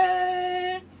ilé.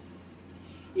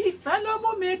 Ìfẹ́ ló mú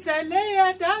mi tẹ̀lé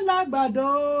ẹ̀dá lágbàdo.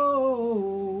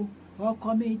 Ọkọ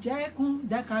mi jẹ́kún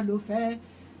dẹ́ka ló fẹ́.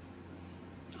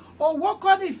 Owó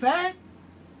kọ́ nífẹ̀ẹ́.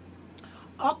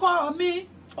 Ọkọ mi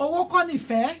owó kọ́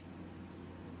nífẹ̀ẹ́.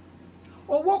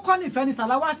 Owó kọ́ nífẹ̀ẹ́ ni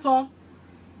Sàláwá sọ.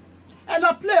 Ẹ lọ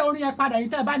play orin ẹ padà yìí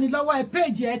tẹ́ bá ní lọ́wọ́ ẹ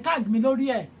page ẹ tag mi lórí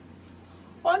ẹ̀.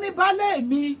 Ó ní baálé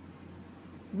mi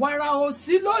wàrà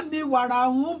òsì lónìí wàrà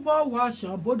ń bọ̀ wá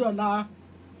ṣàn bódọ̀la.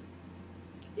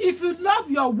 If you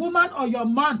love your woman or your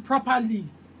man properly,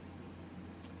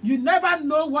 You never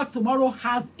know what tomorrow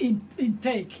has in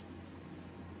take.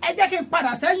 Ẹ jẹ́ kí n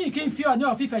padà sẹ́yìn kí n fi Ọọ̀ni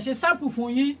of Ifẹ̀ ṣe sample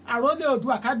fún yín. Àrólé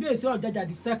Oòduà Kábíyèsí Ọ̀jájá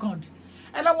the second.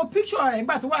 Ẹ lọ wo picture rẹ̀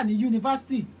nígbà tó wà ní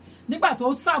university, nígbà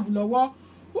tó serve lọ́wọ́.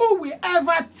 Who will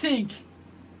ever think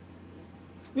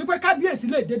wípé Kábíyèsí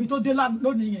lè débi tó dé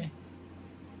lónìí yẹn?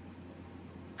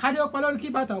 Kádé ó pẹ́ lórí kí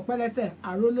bàtà ó pẹ́ lẹ́sẹ̀.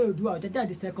 Àrólé Oòduà Ọ̀jájá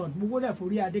the second. Mo wólẹ̀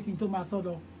forí adé kí n tó máa sọ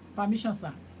lọ. Permission,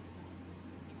 sir.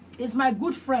 Is my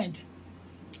good friend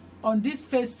on this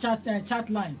face chat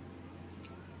line.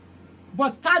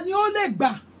 But ta ni ó lè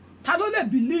gbà, ta ló lè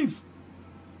believe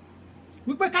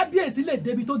wípé Kábíyèsí lè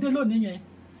débi tó dé lónìí yẹn?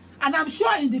 And I'm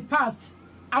sure in the past,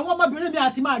 àwọn ọmọbìnrin mi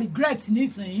àti máa regret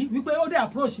nísìnyí wípé ó dé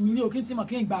approach mi ní o kí n ti mọ̀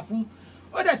kí n gbà fún.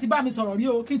 Ó dẹ̀ ti bá mi sọ̀rọ̀ rí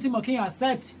o kí n ti mọ̀ kí n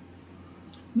accept.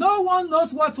 No one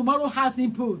knows what tomorrow has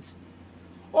input.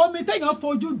 Omi téèyàn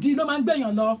fojú di ló máa ń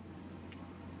gbèyàn lọ.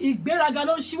 Ìgbéraga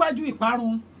ló ń ṣíwájú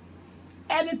ìparun.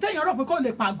 Ẹni téèyàn rò pé kò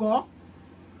lè pàgọ́.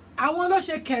 Àwọn ló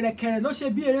ṣe kẹ̀rẹ̀kẹ̀rẹ̀ ló ṣe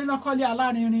bí eré lọ́kọ́lé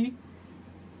alárinrin.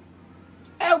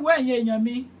 Ẹ wo ẹ̀yin èèyàn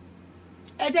mi.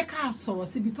 Ẹ jẹ́ ká sọ̀rọ̀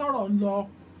síbi tọ́rọ̀ ń lọ.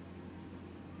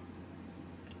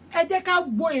 Ẹ jẹ́ ká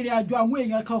gbọ́ ìrìn àjò àwọn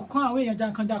èèyàn kọ̀ọ̀kan, àwọn èèyàn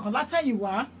jàǹkànjàǹkàn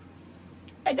látẹ̀yìnwá.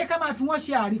 Ẹ jẹ́ ká máa fi wọ́n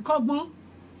ṣe àríkọ́gbọ́n.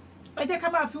 Ẹ jẹ́ ká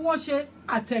máa fi wọ́n ṣe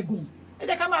àtẹ̀gùn. Ẹ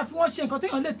jẹ́ ká máa fi wọ́n ṣe nǹkan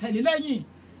téèyàn lè tẹ̀lé lẹ́yìn.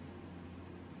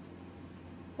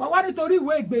 Wọ́n wá nítorí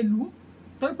ìwé ìgbèlú,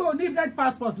 torí pé o ní red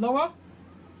passport lọ́wọ́.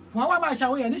 Wọ́n wá máa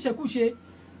ṣàwọn èèyàn níṣekúṣe.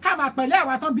 Ká máa pẹ̀lẹ́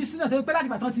àwa tán bí sínú torí pé láti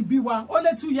ìgbà tán ti bí wa.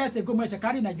 Only 2 years ago mo ṣe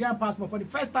carry Nigerian passport for the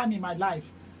first time in my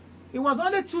life. It was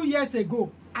only 2 years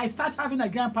ago I started having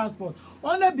Nigerian passport.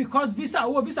 Only because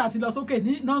owó visa ti lọ sókè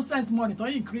ní nonsense money tó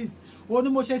increase. Òun ni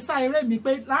mo ṣe sá eré mi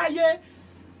pé láyé.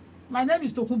 My name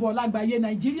is Tokunbo Lágbàáyé,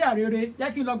 Nàìjíríà rere.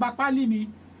 Jẹ́ kí n lọ gba pálí mi.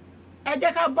 Ẹ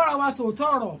jẹ́ ká bára wa sòótọ́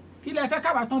ọ̀rọ̀. Kí lẹ fẹ́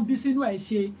káwa tán bí sínú ẹ̀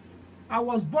ṣe? I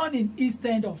was born in East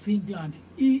End of England,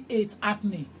 E8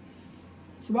 Hackney.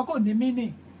 Ṣùgbọ́n kò ní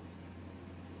meaning.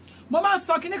 Mo máa ń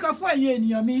sọ kíní kan fún ẹ̀yin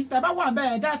ènìyàn mi, tẹ́ bá wà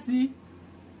bẹ́ẹ̀ dá sí.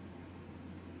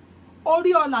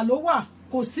 Orí ọlà ló wà,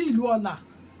 kò sí ìlú ọlà.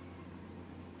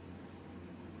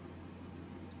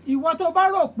 Ìwọ tó bá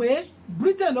rò pé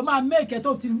Britain ló máa make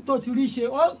tó ti rí ṣe,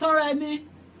 ó ń tanra ẹni.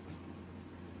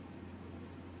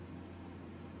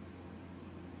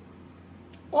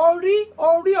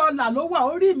 Orí ọlà ló wà,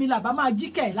 orí mi làbá máa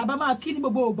jíkẹ̀, làbá máa kí ní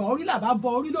gbogbo ìgbà, orí làbá bọ,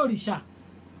 orí lòrìṣà.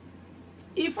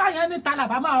 Ifá yẹn níta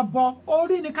làbá máa bọ,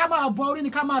 orí ni ká máa bọ, orí ni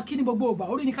ká máa kí ní gbogbo ìgbà,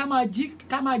 orí ni ká máa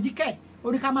jíkẹ̀,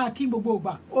 orí ká máa kí gbogbo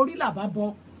ìgbà, orí làbá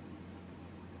bọ.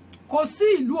 Kò sí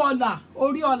ìlú ọlà,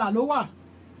 orí ọlà ló wà.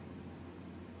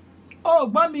 Oh,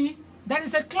 gbọ́ there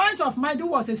is a client of mine who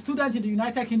was a student in the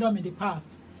United Kingdom in the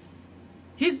past.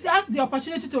 He's had the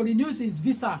opportunity to renew his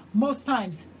visa most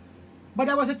times. But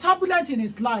there was a turbulence in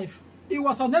his life. He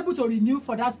was unable to renew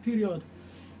for that period.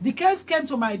 The case came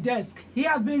to my desk. He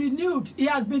has been renewed. He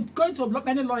has been going to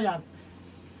many lawyers.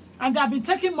 And they have been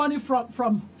taking money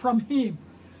from him.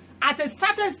 At a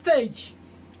certain stage,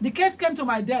 the case came to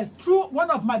my desk through one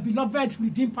of my beloved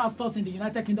redeemed pastors in the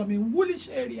United Kingdom in Woolwich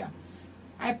area.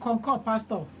 I concur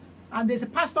pastors. And there's a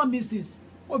pastor Mrs.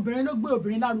 Obìnrin ló gbé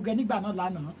obìnrin lárugẹ nígbà náà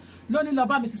lánàá. Lónìí lọ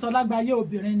bá Mrs. Ọlágbáyé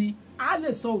obìnrin ni. A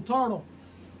lè sọ òótọ́ ọ̀rọ̀.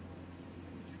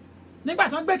 Nígbà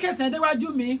tí wọ́n gbé kéèsì yẹn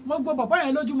déwájú mi, mo gbọ́ bọ̀bọ́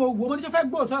yẹn lójú mo wò, mo ní ṣe fẹ́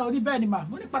gbọ́ òótọ́ ọ̀rọ̀ ní bẹ́ẹ̀ ni mà.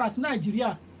 Mo ní padà sí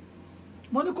Nàìjíríà.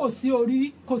 Mo ní kò sí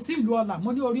ìlú ọlà,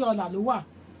 mo ní orí ọlà ló wà.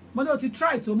 Mo ní o ti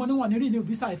try tó, mo ní wọ́n ní renew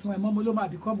visa ìfún ẹ mọ́, mo ló máa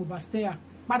become overstayer.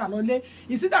 Padà lọ lé.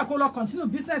 Ìsídà kó lọ continue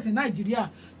business in Nàìjíríà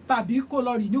tàbí kó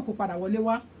lọ renew kó padà wọlé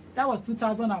wá. That was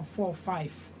 2004-05.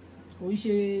 Kò ń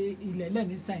ṣe ilẹ̀lẹ̀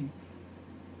nísìnyí.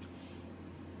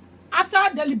 After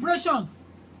deliberation,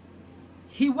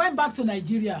 he went back to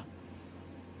Nigeria.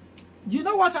 You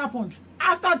know what happened?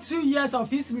 After 2 years of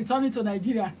his returning to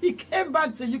Nigeria, he came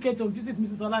back to UK to visit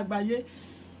Mrs. Olagbaye.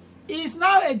 He is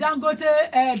now a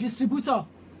Dangote distributor.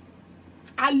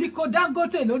 Aliko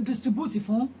Dangote ló distribute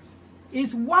fún.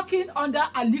 He's working under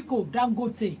Aliko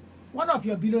Dangote, one of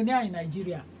your billionaires in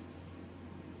Nigeria.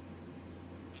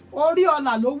 Orí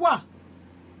ọlà ló wà.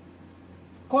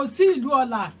 Kò sí ìlú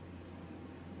ọlà.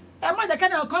 Ẹ má jẹ́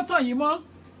kẹ́ni ọkàn tàn yín mọ́.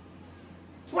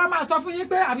 Tí wọ́n máa sọ fún yín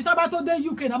pé àbí tó bá tó dé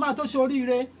UK náà máa tó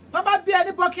ṣoríire. Tó bá bí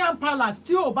ẹni Buckingham Palace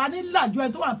tí ò bá ní làjú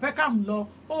ẹni tó wà ní Peckham lọ.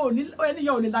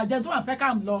 Ènìyàn ò lè làjú ẹni tó wà ní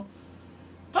Peckham lọ.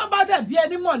 Tó bá dẹ̀ bí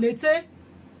ẹni Mọ̀lété.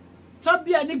 Tó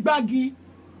bí ẹni Gbági.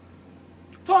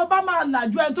 Tó bá máa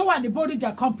làjú ẹni tó wà ní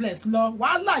Bódìjà complex lọ.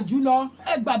 Wàá làjú lọ.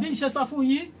 Ẹ gbà bí n ṣe sọ fún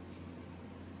yín.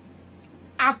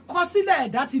 Àkọsílẹ̀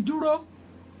ẹ̀dá ti dúró.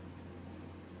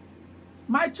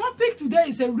 My topic today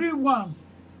is a real one.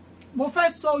 Mo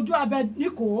fẹ́ sọ ojú abẹ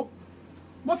níkò.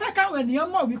 Mo fẹ́ káwọn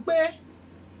ènìyàn mọ̀ wípé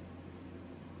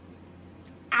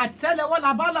àtẹ́lẹwọ́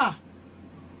labálà.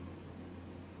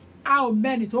 a ò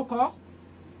mẹ́ni tó kọ́.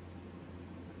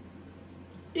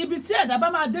 Ibi tí ẹ̀dá bá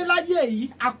máa dé láyé yìí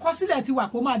àkọsílẹ̀ ti wà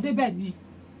kó máa dé bẹ́ẹ̀ ni.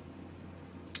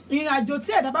 Ìrìn àjò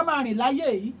tí ẹ̀dá bá máa rìn láyé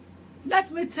yìí, let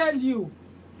me tell you,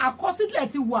 àkọsílẹ̀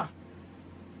ti wà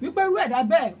wípé irú ẹ̀dá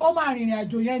bẹ́ẹ̀ ó máa rìn ìrìn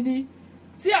àjò yẹn ni.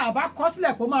 Tí a bá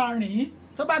kọsílẹ̀ kó máa rìn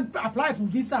tó bá apply fún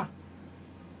visa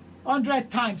 100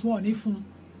 times wọn ò ní fún.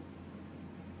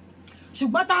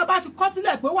 Ṣùgbọ́n tá a bá ti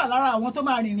kọsílẹ̀ pé ó wà lára àwọn tó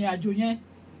máa rìn ìrìn àjò yẹn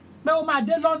pé ó máa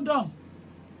dé London,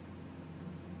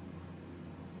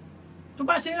 tó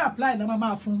bá ṣe ń apply lọ́mọ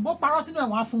máa fún. Bó parọ́ sínú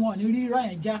ẹ̀wọ̀n á fún wọn ní rí irọ́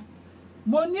yẹn já.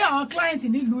 Mo ní àwọn client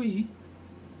nílùú yìí,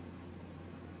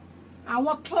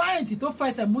 àwọn client tó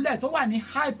fẹsẹ̀ múlẹ̀ tó wà ní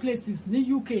high places ní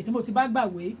UK tí mo ti bá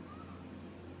gbàwé,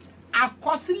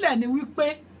 àkọsílẹ̀ ni wípé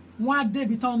wọ́n á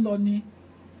débi tán lọ ni.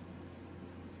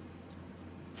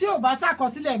 Tí ò bá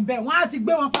ṣàkọsílẹ̀ ń bẹ wọ́n á ti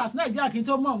gbé wọn pass Nàìjíríà kí n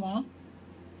tó mọ̀ wọ́n.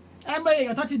 Ẹ mọ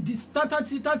èèyàn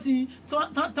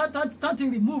tán ti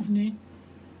remove ni.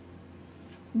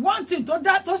 One thing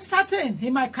tó certain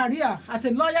in my career as a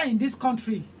lawyer in this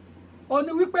country ó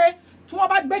ní wípé tí wọ́n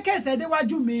bá gbé kéèsì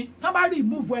déwájú mi tán bá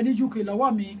remove ẹ ní UK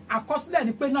lọ́wọ́ mi, àkọsílẹ̀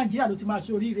ni pé Nàìjíríà ló ti máa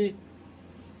ṣe oríire.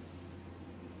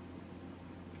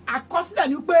 Àkọsílẹ̀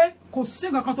ni pé kò sí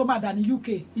nǹkan kan tó máa dà ní UK,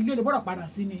 ilé ló gbọ́dọ̀ padà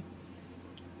sí ni.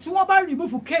 Tí wọ́n bá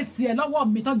remove kéèsì ẹ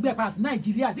lọ́wọ́ mi tán gbé padà sí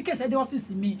Nàìjíríà, tí kéèsì ẹ dé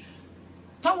ọ́fíìsì mi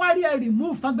tán wá rí ẹ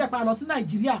remove tán gbé padà lọ sí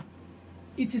Nàìjíríà,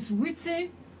 it is written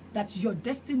that your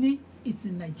destiny is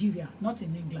in Nigeria, not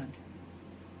in England.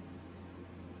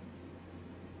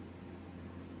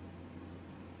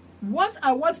 What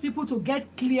I want people to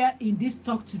get clear in this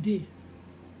talk today,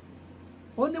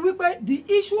 only wípé the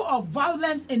issue of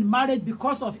violence in marriage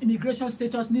because of immigration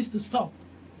status needs to stop.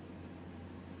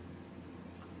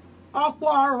 Ọ̀pọ̀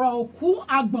ọ̀rọ̀ òkú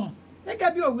àgbọ̀n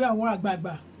gẹ́gẹ́ bí òwe àwọn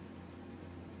àgbààgbà.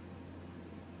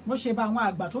 Mo ṣe bá àwọn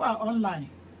àgbà tó wà online.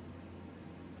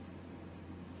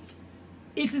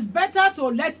 It is better to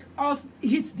let us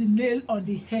hit the nail on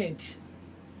the head.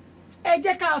 Ẹ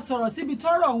jẹ́ ká sọ̀rọ̀ síbi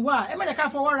tọ́rọ̀ ń wà. Ẹ má jẹ́ ká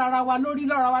fọwọ́ rara wa lórí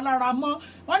lọ́ra wa lára mọ́.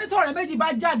 Wọ́n ní tọ́rẹ̀ méjì bá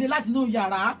jáde láti inú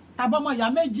yàrá tàbí ọmọ ìyá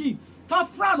méjì tó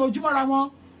frown ojúmọ́ra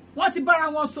wọn. Wọ́n ti bára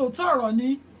wọn sọ tọ́rọ̀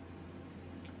ni.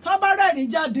 Tó bá rẹ́rìn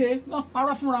jáde wọ́n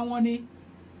parọ́ fúnra wọn ni.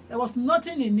 There was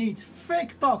nothing in it.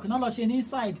 Fake talk náà lọ ṣe ní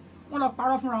inside. Wọ́n lọ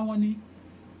parọ́ fúnra wọn ni.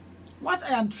 What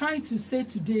I am trying to say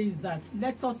today is that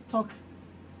let us talk.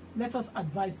 Let us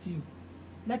advise you.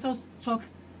 Let us talk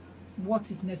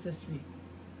what is necessary.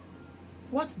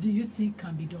 What do you think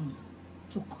can be done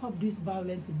to curb this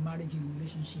violence in marriage and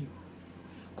relationship?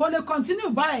 Kò lè continue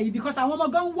báyìí because àwọn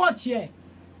ọmọ gan watch here.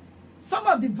 Some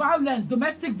of the violence,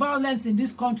 domestic violence in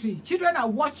this country, children are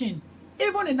watching.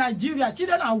 Even in Nigeria,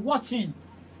 children are watching.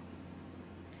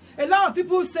 A lot of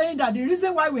people saying that the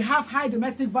reason why we have high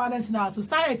domestic violence in our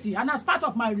society, and as part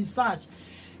of my research,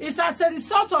 is as a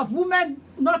result of women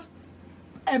not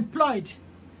employed.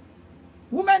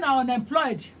 Women are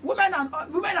unemployed. Women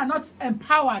are not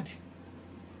empowered.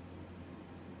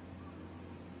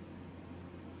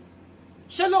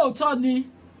 Ṣé lóòótọ́ ni?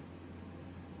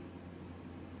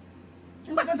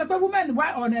 Nígbà tó ṣe pé women were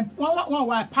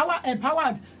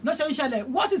empowered ló ṣe ń ṣẹlẹ̀.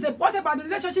 What about the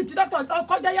relationship tí doctor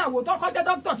kọjá ìyàwó tó kọjá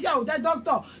doctor tí ìyàwó jẹ́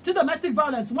doctor tí domestic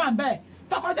violence wà ń bẹ̀?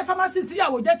 Tọkọ jẹ́ pharmacist tí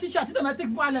ìyàwó jẹ́ teacher tí domestic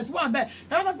violence wà ń bẹ̀?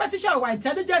 Ẹ fẹ́ pé teacher wà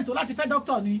intelligent tó láti fẹ́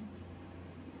doctor ni.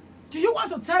 Do you want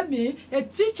to tell me a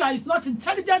teacher is not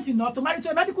intelligent enough to marry to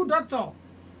a medical doctor?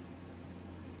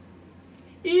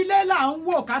 Ilé là ń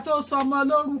wò ká tó sọmọ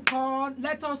lórúkọ.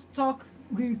 Let us talk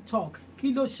real talk.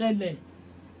 Kí ló ṣẹlẹ̀?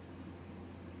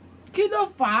 Kí ló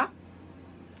fà á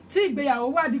tí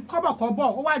ìgbéyàwó wá di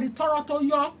kọ́bọ̀kọ́bọ̀, ó wá di tọ́rọ́ tó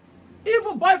yọ?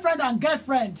 Even boyfriend and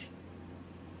girlfriend.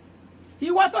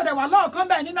 Ìwọ tó dẹ̀ wà lọ́ọ̀kan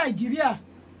bẹ́ẹ̀ ní Nàìjíríà.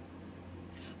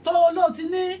 Tó ló ti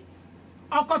ní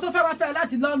ọkọ tó fẹ́ wá fẹ́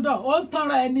láti London, ó ń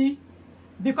tanra ẹni.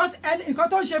 Because nǹkan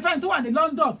tó ń ṣe friend tó wà ní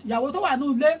London, ìyàwó tó wà ní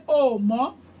ilé, ò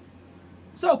mọ̀.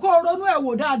 So kó ronú ẹ̀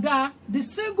wò dáadáa. The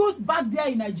singles back there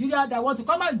in Nigeria that want to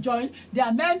come and join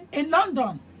their men in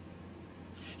London.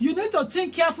 You need to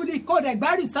think carefully. Kó dẹ̀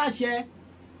gbá research here.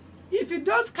 If you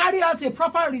don't carry out a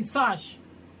proper research,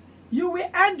 you will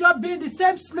end up being the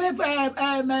same slave,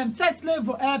 sex slave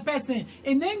person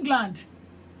in England.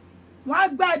 Wọ́n á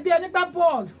gbá ẹbí ẹni gbá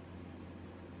ball.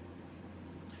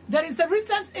 There is a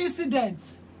recent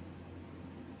incident.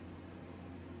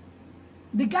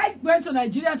 The guy went to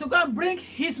Nigeria to go and bring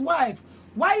his wife.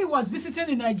 While he was visiting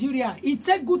in Nigeria, he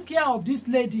took good care of this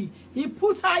lady. He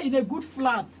put her in a good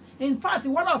flat. In fact,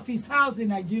 in one of his houses in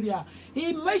Nigeria.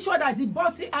 He made sure that he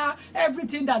bought her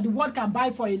everything that the world can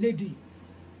buy for a lady.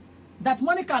 That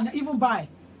money can even buy.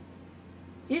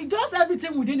 He does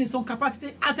everything within his own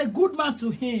capacity as a good man to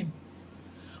him.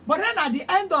 But then at the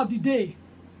end of the day,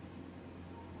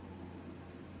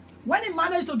 when he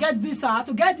managed to get visa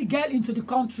to get the girl into the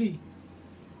country,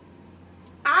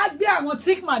 á gbé àwọn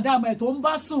thick madam ẹ̀ tó ń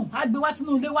bá sùn, á gbé wá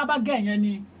sínú ilé wá bá gẹ̀ yẹn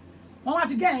ni. Wọ́n wá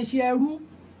fi gẹ̀ yẹn ṣe ẹrú.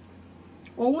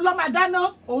 Òun ló máa dáná,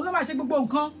 òun ló máa ṣe gbogbo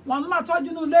nǹkan, wọn ló máa tọ́jú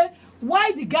nínú ilé.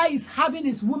 Why the guy is having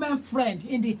his woman friend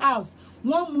in the house?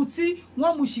 Wọ́n mutí,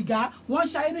 wọ́n mu ṣìgá, wọ́n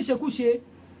ṣayé níṣekúṣe.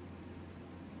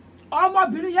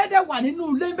 Ọmọbìnrin yẹn dẹ̀ wà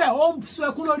nínú ilé bẹ́ẹ̀, ó ń sun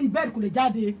ẹkún lórí bed kò lè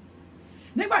jáde.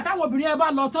 Nígbà táwọn obìnrin yẹn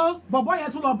bá lọ tán, bọ̀bọ́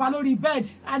yẹn tún lọ bá lórí bed,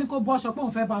 á ní kó bọ́ aṣọ pé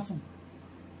òun fẹ́ bá sùn.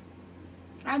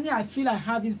 Á ní I feel like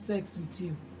having sex with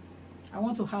you. I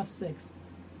want to have sex.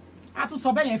 Á tún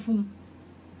sọ bẹ́ẹ̀ yẹn fún un.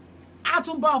 Á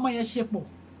tún bá ọmọ yẹn ṣe pọ̀.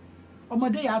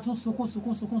 Ọmọdé yẹn á tún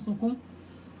sunkún.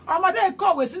 Ọmọdé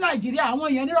kọ̀wé sí Nàìjíríà, àwọn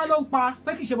èèyàn nírọ́ ló ń pa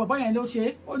pé kì í ṣe bọ̀bọ́ yẹn ló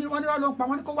ṣe. Wọ́n nírọ́ ló ń pa,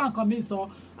 wọ́n ní kó wá nǹkan míì sọ.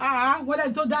 Wọ́n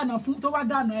lẹ́ni tó dáná fún, tó wá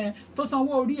dáná ẹ, tó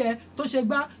sanwó orí ẹ, tó ṣe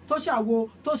gbá, tó ṣàwo,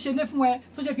 tó ṣe lé fún ẹ,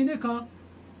 tó ṣe kinní kan.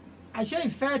 Àṣé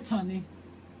ìfẹ́ ẹ̀tàn ni.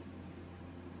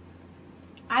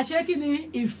 Àṣé kí ni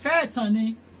ìfẹ́ ẹ̀tàn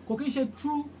ni, kò kí ń ṣe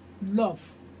true love.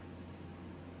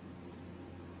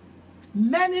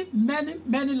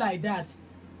 Many like that.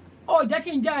 Oh, jẹ́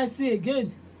kí n já ẹ sí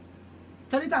again.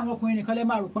 Torí táwọn ọkùnrin nìkan lè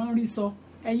máa rò pé ń rí sọ.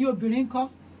 Ẹ̀yin obìnrin ńkọ́?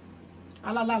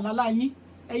 Alálàlálá yín.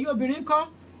 Ẹ̀yin obìnrin ńkọ́?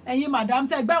 Ẹ̀yin madam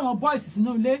tẹ́ gbé àwọn boys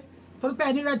sínú ilé torí pé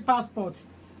ẹ ní red passport.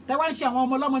 Tẹ́ wá ń ṣe àwọn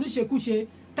ọmọ ọlọ́mọ níṣekúṣe.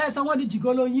 Tẹ́ san wọ́n di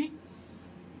jìgolo yín.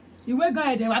 Ìwé gan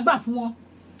ẹ̀dẹ̀ wá gbà fún wọn.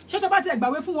 Ṣé tó bá ti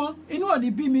gbàwé fún wọn, inú ò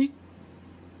ní bí mi.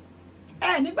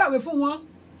 Ẹ ní gbàwé fún wọn.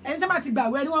 Ẹni tó bá ti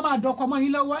gbàwé, ẹni wọ́n máa dọkọ mọ́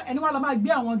yín lọ́wọ́, ẹni wọ́n lọ máa gbé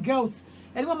àwọn girls,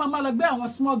 ẹni wọ́n máa lọ gbé àwọn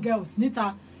small girls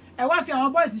níta. Ẹ wá fi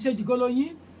àwọn boys ṣe jìgolo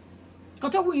yín. Kó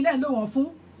tó wù yín lẹ́yìn ló wọ́n fún.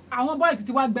 Àwọn boys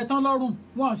ti wá gbẹ̀tán lọ́rùn,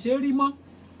 wọn ò ṣe é rí mọ́.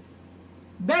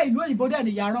 Bẹ́ẹ̀ ìlú òyìnbó dẹ̀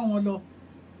ni ìyá rán wọn lọ.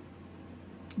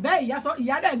 Bẹ́ẹ̀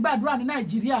ìyá dẹ̀ gbàdúrà ní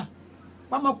Nàìjíríà.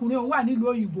 Ọmọkùnrin òun wà nílùú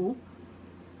òyìnbó.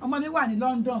 Ọmọ mi wà ní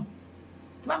London.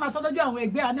 Tí bá máa sọ lójú àwọn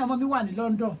ẹgbẹ́ àní ọmọ mi wà ní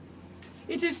London.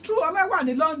 It is true, ọmọ ẹ wà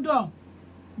ní London.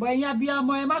 But ẹ̀yin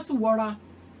abiyamọ ẹ má sùn wọra.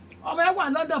 Ọmọ ẹ wà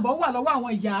ní London, but ó wà lọ́wọ́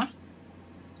àwọn ìyá.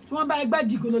 Tí wọ́n bá ẹgbẹ́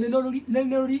jìgolo lé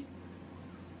lórí.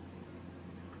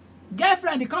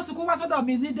 Girlfriend kan sunkún wá sọ́dọ̀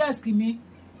mi ní desk mi.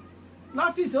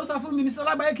 Lọ́fíìsì ó sọ fún mi, Mr.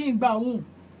 Lágbáyé kí n gba òun.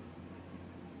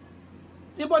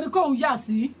 Níbo ni kóun yà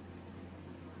sí?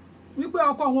 Wípé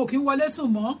ọkọ òun ò kí ń wọlé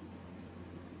sùn mọ́.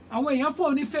 Àwọn èèyàn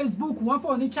fóun ní Facebook, wọ́n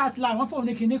fóun ní chatline, wọ́n fóun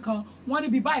ní kinní kan, wọ́n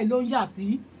níbi báyìí ló ń yà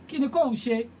sí. Kí ni kóun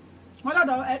ṣe?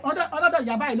 Ọlọ́dọ̀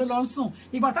ìyá báyìí ló lọ ń sùn.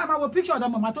 Ìgbà tá a máa wo picture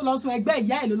ọ̀dọ̀ màmá tó lọ ń sùn, ẹgbẹ́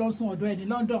ìyá ẹ̀ ló lọ ń sùn ọ̀dọ̀ ẹ̀ ní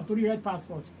London torí red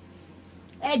passport.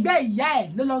 Ẹgbẹ́ ìyá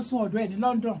ẹ̀ ló lọ ń sùn ọ̀dọ̀ ẹ̀ ní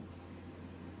London.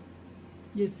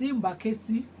 Yèsí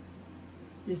Mbàkẹ́sí,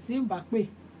 Yèsí Mbàpè.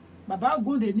 Bàbá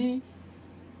Ògúndé ní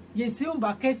Yèsí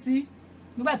Mbàkẹ́sí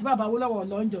nígbà tí bàbá Awólọ́wọ̀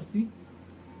lọ ń jọ sí.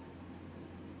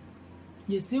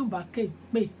 Yèsí Mbàkè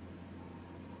pè.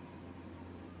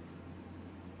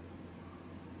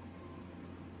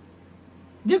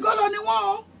 Jigolo ni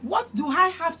wọ́n. What do I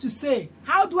have to say?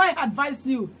 How do I advise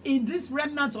you in this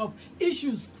remnant of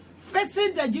issues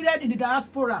facing Nigeria in the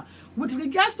diaspora with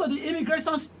regards to the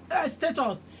immigration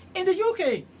status in the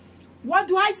UK? What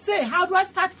do I say? How do I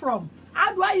start from?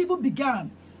 How do I even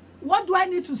begin? What do I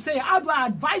need to say? How do I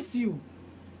advise you?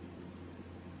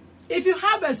 If you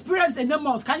have experience in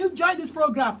numbers, can you join this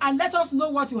program and let us know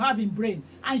what you have in brain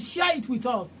and share it with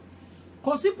us?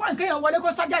 Kò sí point kéèyàn wọlé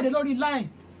kó sájáde lórí line.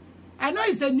 I know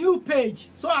it's a new page,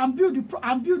 so we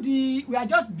are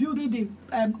just building the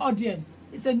audience.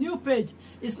 It's a new page.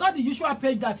 It's not the usual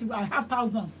page that I have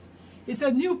thousands. It's a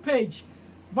new page,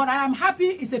 but I am happy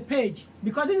it's a page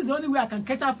because this is the only way I can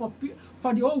cater for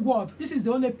the whole world. This is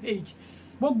the only page.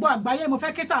 Gbogbo àgbáyé mo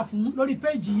fẹ́ cater fún lórí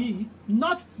page yìí,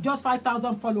 not just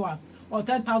 5,000 followers or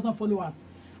 10,000 followers.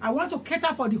 I want to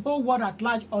cater for the whole world at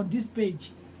large on this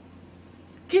page.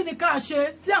 Kí ni ká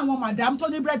ṣe sí àwọn madam tó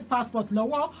ní red passport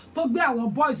lọ́wọ́ tó gbé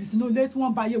àwọn boys sínú ilé tí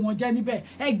wọ́n bá yé wọn jẹ́ níbẹ̀,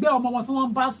 ẹgbẹ́ ọmọ wọn tí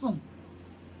wọ́n bá sùn?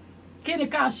 Kí ni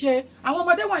ká ṣe? Àwọn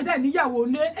ọmọdé wọ̀nyí dẹ̀ níyàwó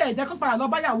ilé, ẹ̀ẹ́dẹ́ kan padà lọ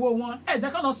bá yàwó wọn,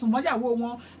 ẹ̀ẹ́dẹ́ kan lọ sùn mọ́ yàwó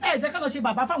wọn, ẹ̀ẹ́dẹ́ kan lọ ṣe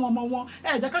bàbá fáwọn ọmọ wọn,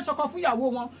 ẹ̀ẹ́dẹ́ kan ṣọkọ fún yàwó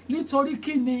wọn nítorí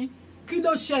kí ni? Kí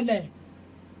ló ṣẹlẹ̀?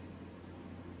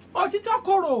 Òtítọ́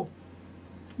korò.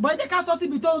 Bọ̀ ẹ jẹ́ ká sọ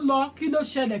síbi tó ń lọ, kí ló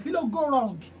ṣẹlẹ̀? Kí ló go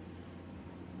wrong?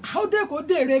 How dé kò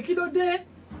dèrè, kí ló dé?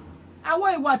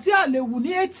 Àwọn ìwà tí a lè wù ní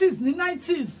 80s ní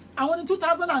 90s, àwọn ní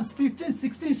 2015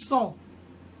 16 sọ.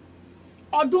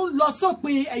 Ọdún lọ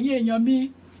sópin ẹ̀yin èèyàn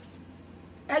mi.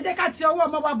 Ẹ jẹ́ ká ti ọwọ́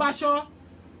ọmọ wa báṣọ.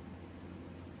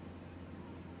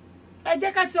 Ẹ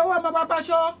jẹ́ ká ti ọwọ́ ọmọ wa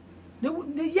báṣọ.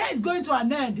 The year is going to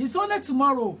an end. It's only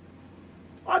tomorrow.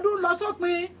 Ọdún lọ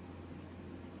sópin.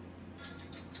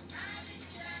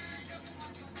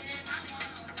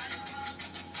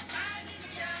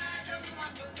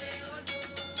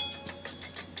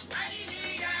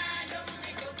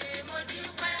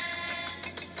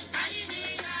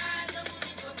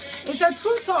 it's a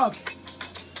true talk.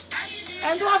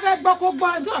 Ẹni tó wá fẹ́ gbọ́ kó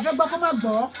gbọ́, ẹni tó wá fẹ́ gbọ́ kó má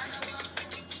gbọ́.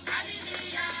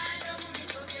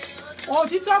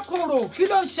 Òtítọ́ korò, kí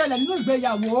ló ń ṣẹlẹ̀ nínú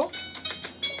ìgbéyàwó?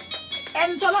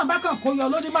 Ẹni tó Ọlọ́run bá kàn kó yọ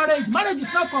lóní marriage. Marriage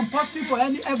is not compulsory for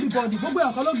everybody. Gbogbo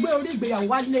èèyàn kan ló gbé orí ìgbéyàwó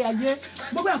wálé ayé.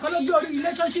 Gbogbo èèyàn kan ló gbé orí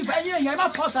relationship. Ẹ̀yin èèyàn ẹ má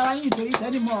force ara yín into it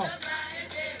anymore.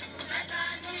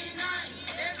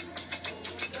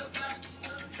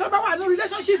 Tó bá wà ní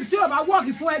relationship tí ò bá work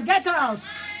fún ẹ, get out.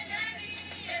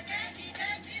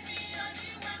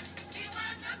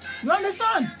 You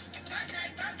understand?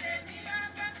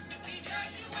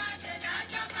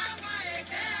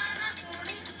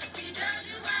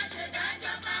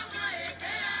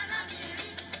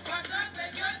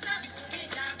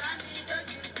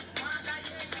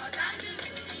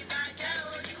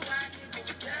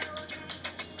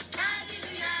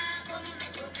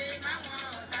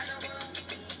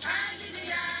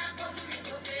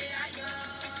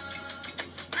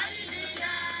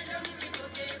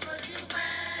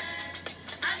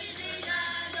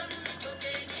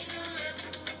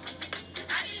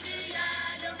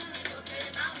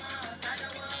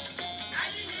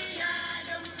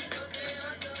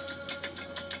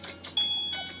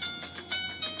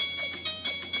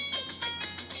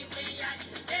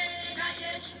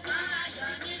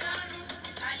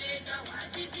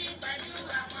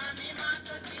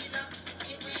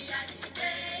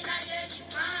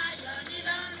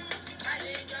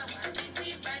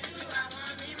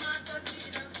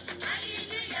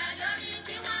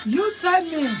 You tell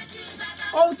me,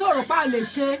 ohun tó rò pa lè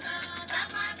ṣe,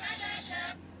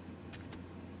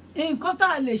 nǹkan tá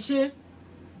a lè ṣe,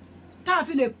 tá a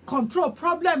fi lè control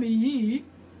problem yìí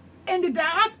in the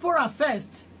diaspora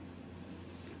first.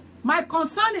 My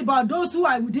concern about those who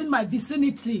are within my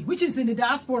vicinity, which is in the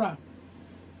diaspora.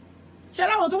 Ṣé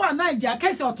láwọn tó wà Naija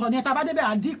kẹ́sì ọ̀tọ̀ ni tá bá débẹ̀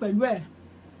á dì pẹ̀lú ẹ̀.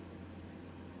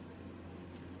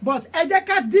 But ẹ jẹ́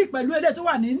ká dì pẹ̀lú eléyìí tó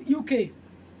wà ní UK.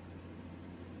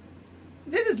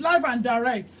 This is live and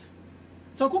direct.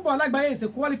 Tokunbo Olagbaye is a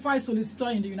qualified solicitor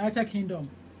in the United Kingdom.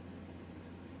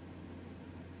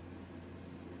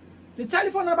 The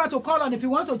telephone number to call on if you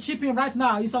want to chip in right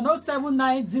now is on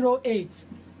 07908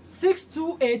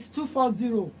 628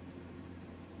 240.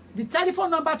 The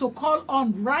telephone number to call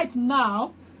on right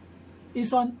now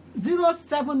is on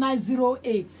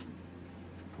 07908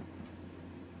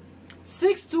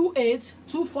 628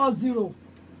 240.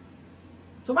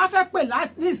 tó bá fẹ́ pè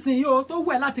nísìnyí o tó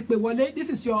wẹ̀ láti pè wọlé, this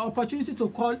is your opportunity to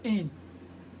call in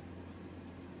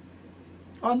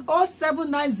on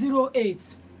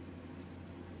 07908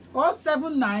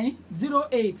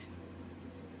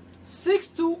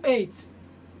 628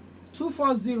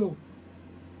 240.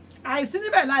 àìsí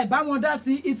níbẹ̀ láì bá wọn dá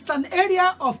sí. It's an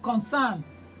area of concern.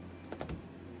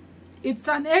 It's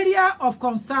an area of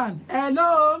concern.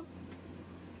 Hello.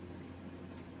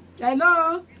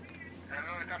 Hello.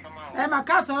 Ẹ mà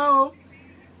kásán o.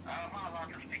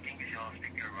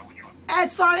 Ẹ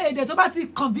sọ èdè tó bá ti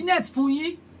convenient fún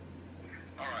yín.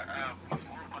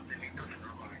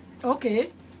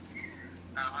 Okay.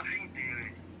 I think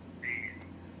the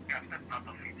aspect part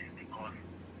of it is because,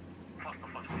 first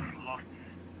of all,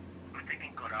 we've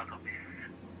taken God out of this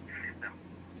system.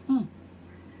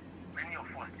 Many of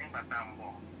us think that I'm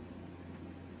more.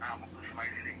 I'm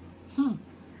smiling.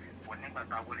 But think that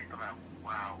I'm willing to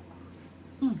wow.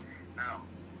 Now,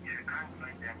 if you can't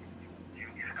join them, if you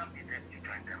can't be there to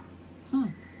join them,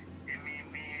 it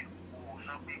may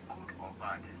also be good or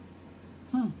bad.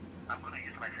 I'm going to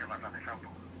use myself as an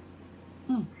example.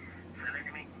 So let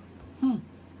me in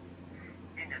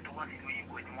the two months you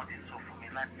go in what is so for me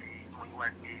like when you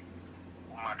are be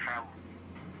my travel.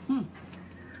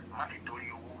 Mati to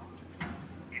you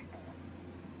people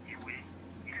you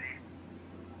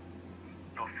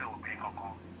don't feel big or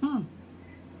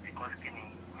because can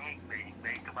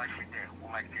to my shit there, who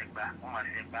might get back,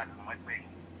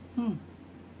 and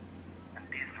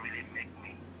this really make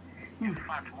me. In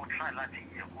fact, we'll try not to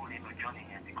hear go into journey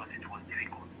here because it was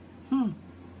difficult.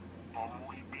 But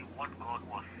we be what God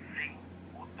was saying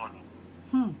was done.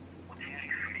 What he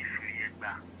really years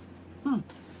back. And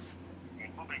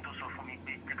go back to so for me,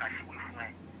 take a shit with me.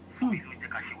 We do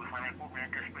take a shit with my go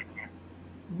back desperate here.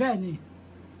 Benny.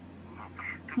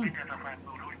 To be that of my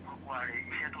blue,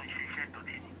 shadow to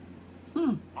this.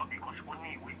 Not because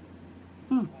anyway.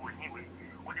 Anyway,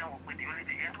 what I will put the only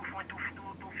thing to feel just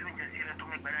to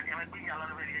make better. I bring a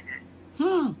lot of it.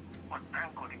 But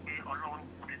thank God, they alone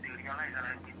put it to realize that I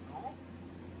know.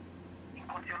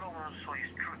 Because your Lord so is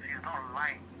truth, is not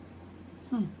lying.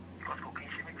 Because cooking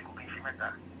she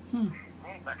better.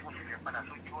 But what is your father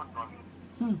so you want me?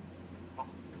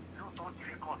 so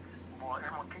difficult, but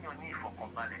I'm okay on need for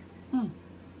company.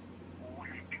 We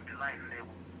build life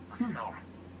level yourself.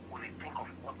 We think of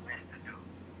what next to do.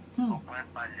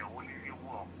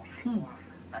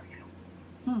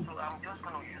 So I'm just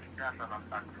going to use that as an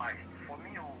advice. For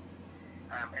me,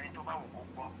 any to buy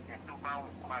and to buy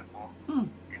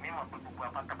the name of people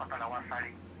Patapatala was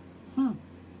sorry.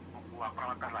 Who are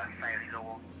Patala Sari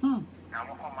Low. Now,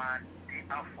 I'm on my day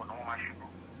out for no much.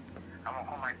 I'm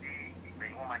on my day,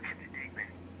 they want my kids to take me.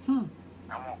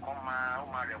 I'm on my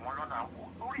one on our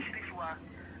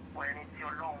when it's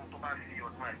your long to buy your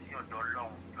dress, your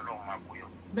long, my boy.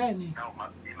 Benny. Now, I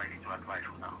need to advise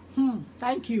you now.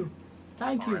 Thank you.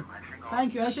 Thank you.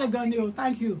 Thank you. Esheganio.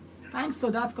 Thank you. Thanks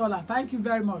to that caller. Thank you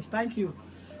very much. Thank you.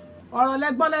 Ọ̀rọ̀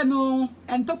lẹ́gbọ́n lẹ́nu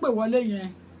ẹni tó pè wọlé yẹn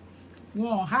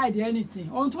wọ́n hide anything.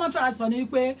 Ohun tí wọ́n try sọ ni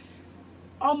pé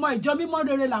ọmọ ìjọ mímọ́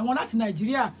rere làwọn láti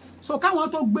Nàìjíríà. So káwọn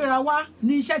tó gbéra wá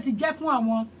ní iṣẹ́ ti jẹ́ fún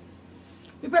àwọn.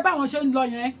 Wípé báwọn ṣe ń lọ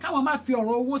yẹn káwọn má fi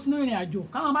ọ̀rọ̀ owó sínú ìrìn àjò,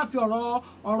 káwọn má fi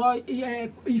ọ̀rọ̀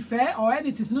ìfẹ́ or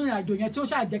anything sínú ìrìn àjò yẹn tí ó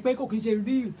ṣáà jẹ́ pé kò kì í ṣe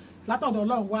real látọ̀dọ̀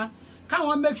Ọlọ́run wá.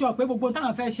 Káwọn make sure pé gbogbo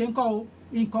táwọn fẹ́ ṣe ń kọ́ o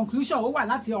in conclusion ó wà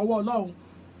láti ọwọ́ Ọlọ́run.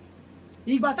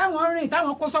 Ìgbà táwọn rìn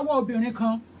táwọn kó sọ́wọ́ obìnrin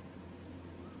kan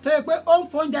tó yẹ pé ó ń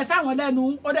fóúnjẹ sáwọn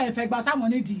lẹ́nu ó dẹ̀ fẹ́ gba sáwọn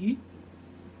nídìí.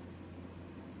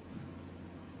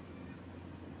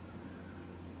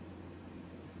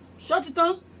 Ṣó ti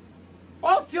tán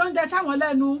ó fi oúnjẹ sáwọn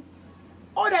lẹ́nu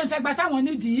ó dẹ̀ fẹ́ gba sáwọn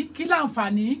nídìí kí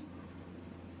láǹfààní.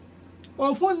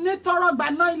 Òfun ní tọrọ gba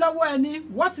náà lọ́wọ́ ẹni.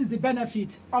 What is the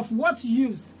benefit of what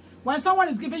use when someone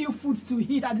is giving you food to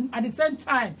eat at the same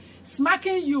time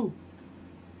smacking you,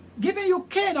 giving you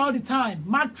cane all the time,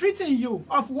 maltreating you?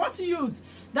 Of what use?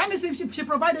 That means she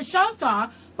provided shelter,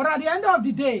 but at the end of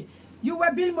the day, you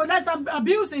were being molested and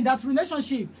abused in that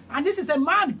relationship. And this is a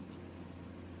man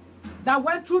that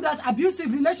went through that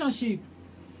abusive relationship.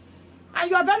 And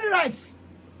you are very right.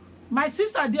 My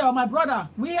sister there or my brother,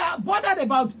 we are bothered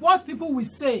about what people will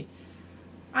say.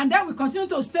 And then we continue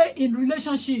to stay in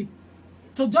relationship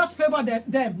to just favor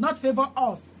them, not favor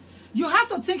us. You have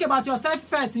to think about yourself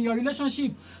first in your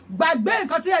relationship. Gbàgbé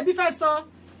nǹkan tí ẹbí fẹ́ sọ.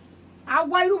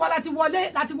 Àwa irú wa láti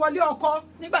wọlé ọkọ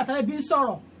nígbà tí ẹbí ń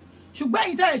sọ̀rọ̀. Ṣùgbọ́n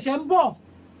ẹ̀yin tẹ́ ẹ̀ṣẹ̀ ń bọ̀.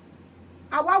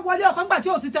 Àwa wọlé ọkọ nígbà tí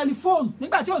ò sí telephone,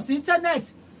 nígbà tí ò sí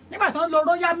internet, nígbà tí wọ́n lo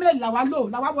royal mail làwa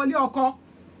wọlé ọkọ.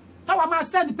 Táwa máa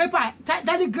send paper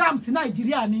telegrams sí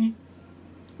Nàìjíríà ni.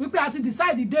 Wípé a ti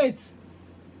decide the date.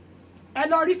 Ẹ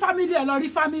lọ rí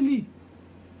family.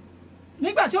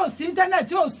 Nígbà tí ò sí internet,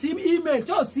 tí ò sí email,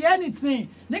 tí ò sí anything.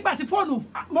 Nígbà tí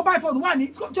mobile phone wà ní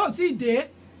tí ò tí dé.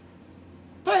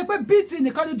 Tó yẹ pé BT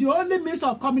nìkan ni the only means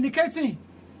of communicating.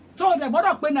 Tó dẹ̀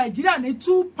gbọ́dọ̀ pé Nàìjíríà ní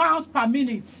 £2 per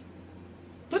minute.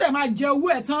 Tó dẹ̀ máa jẹ owó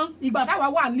ẹ̀ tán. Ìgbà táwa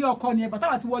wà nílé ọkọ nìyẹn, ìgbà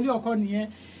táwa ti wọlé ọkọ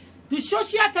nìyẹn. The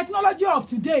social technology of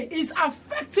today is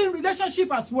affecting relationship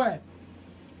as well.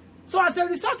 So as a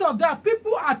result of that,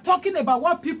 people are talking about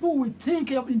what people will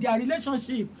think in their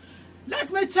relationship.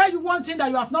 Let me tell you one thing that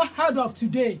you have not heard of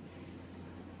today.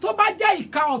 Tó bá jẹ́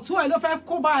ìka ọ̀tún ẹ ló fẹ́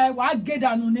kó bá ẹ wàá gé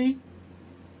dànù ni.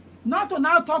 Not to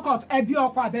now talk of ẹbí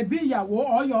ọkọ àbẹ̀bí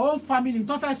ìyàwó or your own family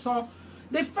tó fẹ́ sọ.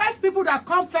 The first people that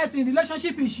come first in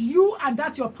relationship is you and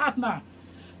that your partner.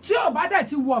 Tí o bá dẹ̀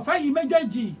ti wọ̀ fẹ́ yìí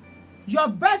méjèèjì, your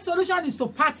best solution is to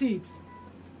part it.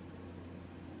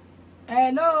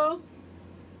 Hello?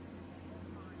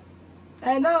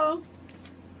 Hello,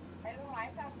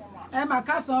 Emma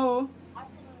Kassan o.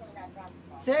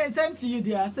 Same to you,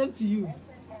 dear. Same to you.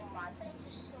 Thank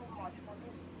you so much for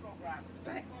this program.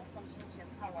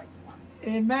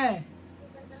 Amen.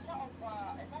 There's a lot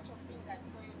of things that's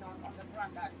going on the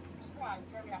ground that people are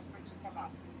very afraid to come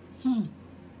out. And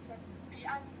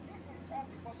this is all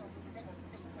because of the level of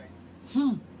papers.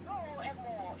 No,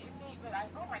 I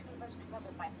know my papers because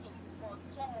of my kids, but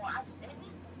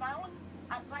my own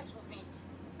advice would be,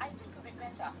 I think it would be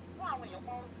better. No, when you're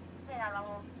going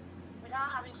around without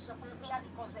having to support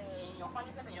because you're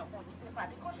calling them your own paper,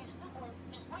 because it's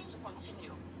going to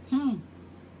continue.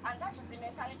 And that is the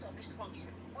mentality of this country.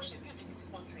 We should build this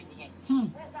country in the end.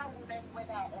 Whether women,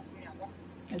 whether men.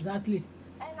 Exactly.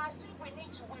 And I think we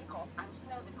need to wake up and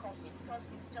smell the coffee, because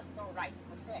it's just not right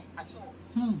with there at all.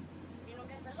 You know,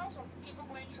 there's a lot of people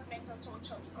going through mental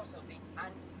torture because of it,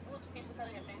 and both physical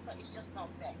and mental is just not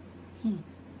there.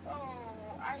 So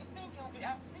I think it'll be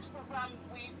this program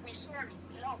we share it.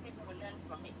 A lot of people will learn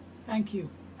from it. Thank you.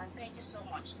 And thank you so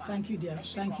much. Man. Thank you, dear.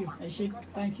 Thank you.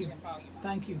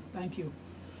 Thank you. Thank you.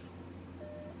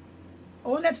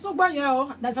 Oh, let's talk about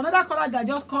you. There's another caller that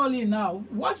just called in now.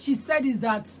 What she said is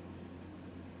that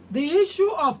the issue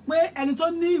of where ẹni tó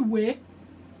ní ìwé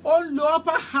ó lo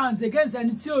upper hands against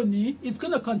ẹni tí ò ní, it's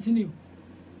going to continue.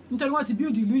 nítorí wọ́n ti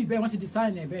build ìlú ibẹ̀ wọ́n ti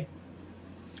design ẹ̀ bẹ́ẹ̀.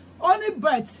 Only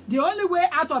but the only way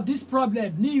out of this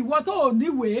problem ni ìwọ tó ò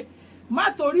níwèé má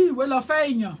torí ìwé lọ fẹ́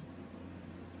èèyàn.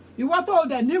 Ìwọ tó ò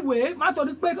dẹ̀ níwèé má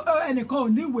torí pé ẹnìkan ò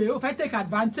níwèé ó fẹ́ take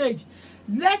advantage.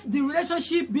 Let the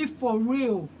relationship be for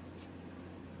real.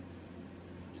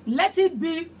 Let it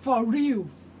be for real.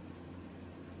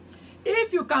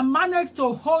 If you can manage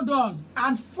to hold on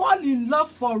and fall in love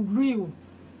for real,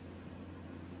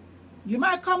 you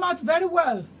might come out very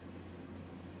well.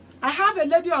 I have a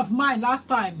lady of mine last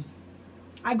time.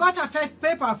 I got her first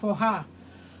paper for her.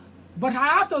 But I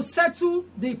have to settle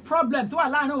the problem to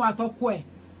allow wa to ko e.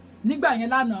 Nígbà yẹn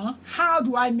lánàá, how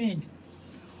do I mean?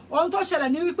 Ohun tó ṣẹlẹ̀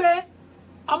ní wípé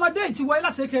ọmọdé ti wọlé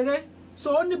láti kékeré,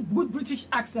 so only good British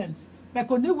accent. But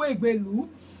kò níwèé ìgbèlú.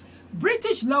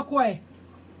 British lọ́kọ ẹ̀.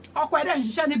 Ọkọ ẹ̀ dẹ̀ ń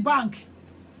ṣiṣẹ́ ní bank.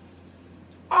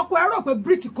 Ọkọ ẹ̀ rò pé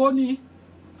Brit kò ní.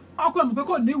 Ọkọ ẹ̀ mọ̀ pé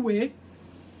kò níwèé.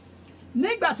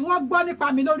 Nígbà tí wọ́n gbọ́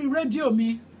nípa mi lórí rédíò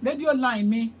mi, rédíò line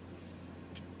mi,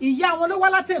 ìyá wọn ló wá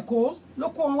láti Èkó ló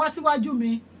kó wọn wá síwájú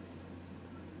mi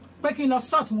pé kí n lọ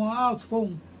sort wọn out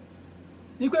fóun.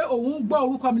 Ní pé òun gbọ́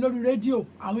orúkọ mi lórí rédíò,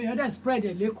 àwọn èèyàn dẹ̀ spread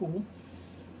ẹ̀ lÉkòó.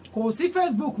 Kò sí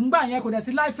Facebook ńgbà yẹn, kò dẹ̀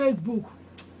sí live Facebook.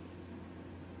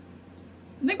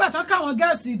 Nígbà tán káwọn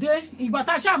girls dé, ìgbà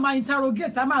tá ṣáà máa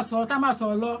interrogate tá máa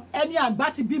sọ̀rọ̀ lọ, ẹni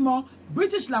àgbà ti bímọ,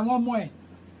 British làwọn ọmọ ẹ̀.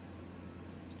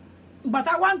 But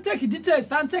I want take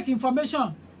details and take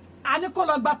information. A ní kó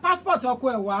lọ gba passport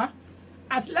ọkọ ẹ̀ wá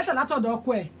àti letter látọ̀dọ̀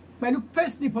ọkọ ẹ̀ pẹ̀lú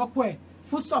payslip ọkọ ẹ̀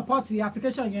fún support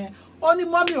application yẹn. Ó ní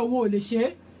mọ́mì òun ò lè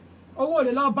ṣe. Òun ò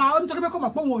lè lọ bá, ó ní torí pé kò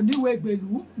mọ̀ pé òun ò níwèé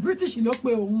ìgbèlú. British ló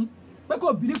pe òun pé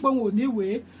kò bìlí pé òun ò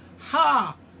níwèé.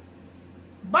 Ha!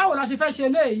 Báwo la ṣe fẹ́ ṣe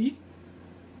léyìí?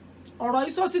 Ọ̀rọ̀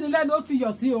yìí sósì ní lẹ́nu ó fi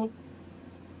yọ̀ sí o.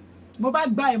 Mo bá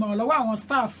gba ìmọ̀ràn lọ́wọ́ àwọn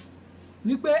staff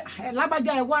wípé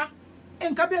lágbájá ẹ wá.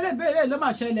 Nǹkan bí eléyìí ló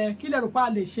máa ṣẹlẹ̀ kí lẹ rò pa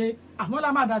lè ṣe. Àwọn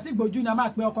la máa dá sí ìgbójú ni a máa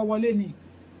pe ọkọ wọlé ni.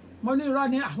 Mo ní irọ́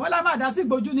ni àwọn la máa dá sí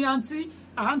ìgbójú ni àǹtí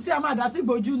a máa dá sí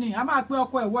ìgbójú ni a máa pe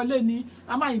ọkọ ẹ̀ wọlé ni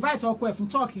a máa invite ọkọ ẹ̀ fún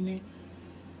talk ni.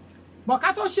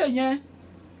 Bọ̀ká tó ṣe yẹn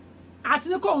àti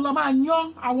ní kóun lọ máa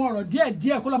yan àwọn ọ̀rọ̀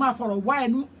díẹ̀díẹ̀ kó lọ máa fọ̀rọ̀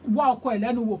wá ọkọ ẹ̀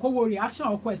lẹ́nu wò kó wo reaction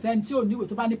ọkọ ẹ̀ sẹ́ni tí ò níwèé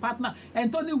tó bá ní partner ẹni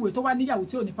tó níwèé tó wá níyàwó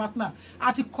tí ò ní partner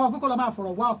àti kọ́ pé kó lọ máa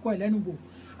fọ̀rọ̀ wá ọkọ ẹ̀ lẹ́nu wò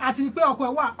àti pé ọkọ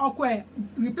ẹ̀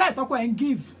reply tọkọ ẹ̀ ń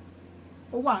give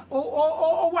ó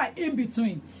wà in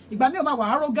between ìgbà mi ò máa wà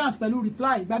arrogant pẹ̀lú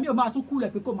reply ìgbà mi ò máa tún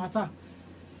kúlẹ̀ pé kò matter.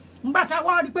 Ńgbà tá a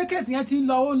wá rí pé kéèsì yẹn ti ń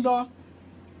lọ ó ń lọ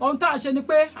ohun tá a ṣe ni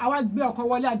pé àwa gbé ọkọ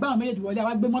wọlé agbá àwọn méjèèjì wọlé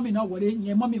àwa gbé mọ́mì náà wọlé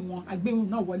ìyẹn mọ́mì wọn agbéhùn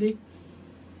náà wọlé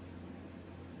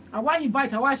àwa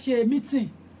invite àwa ṣe meeting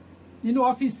nínú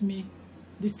ọ́fíìsì mi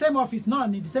the same office náà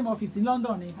ni the same office in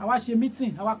London ni àwa ṣe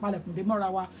meeting àwa palẹ̀kùn dé mọ́ra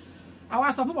wa àwa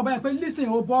sọ fún bàbá yẹn pé listen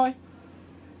oh boy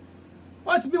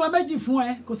wọ́n ti bímọ méjì fún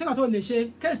ẹ kò sí nǹkan tó lè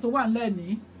ṣe case tó wà ńlẹ̀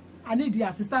ní I need the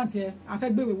assistant ẹ a fẹ́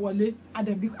gbéwèé wọlé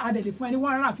adẹ̀lẹ̀ fún ẹ ní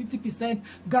 150%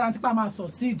 guarantee pa máa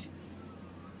succeed.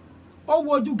 Ó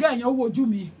wo ojú gẹ̀yìn ó wo ojú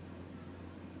mi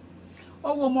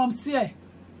ó wo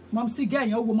mọ̀mísí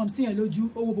gẹ̀yìn ó wo mọ̀mísí yẹn lójú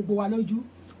ó wo gbogbo wa lójú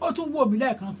ó tún wò mí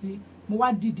lẹ́ẹ̀kan sí mo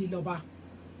wá dìde lọ́ba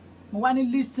mo wá ní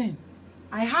listen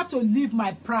I have to leave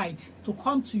my pride to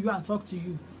come to you and talk to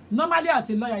you. Normally as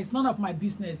a lawyer it's none of my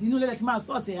business inú lẹ́lẹ̀ tí máa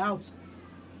sort it out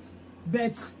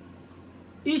but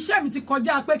iṣẹ́ mi ti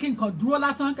kọjá pé kí n kàn dúró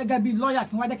lásán gẹ́gẹ́ bí lawyer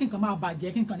kí n wá jẹ́ kí n kàn máa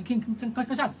bàjẹ́ kí n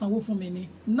kàn ṣàtìsanwó fún mi ni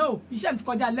no iṣẹ́ mi ti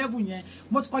kọjá level yẹn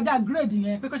mo ti kọjá grade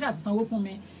yẹn pé kàn ṣàtìsanwó fún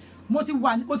mi mo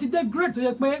ti dé grade tó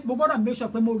yẹ pé mo gbọ́dọ̀ make sure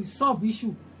pé mo resolve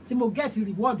issue tí mo get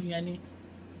reward yẹn ni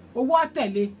owó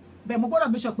àtẹ̀lé bẹ́ẹ̀ mo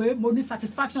gbọ́dọ̀ make sure pé mo ní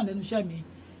satisfaction lẹ́nu iṣẹ́ mi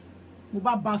mo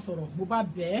bá sọ̀rọ̀ mo bá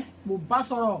bẹ́ẹ̀ mo bá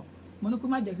sọ̀rọ̀ mo ní kó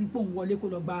má jẹ́ kí n pòun wọlé kó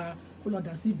lọ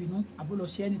dà sí ìbínú àbó lọ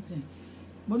ṣe anything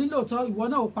mo ní lóòótọ́ ìwọ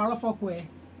náà ò parọ́ fọ́kọ ẹ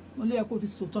mo lè yẹ kó ti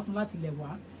sòótọ́ fún láti ilẹ̀ wá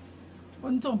ó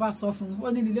ní tóun bá sọ fún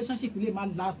ó ní relationship lè má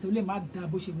last ó lè má da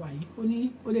bó ṣe wà yìí ó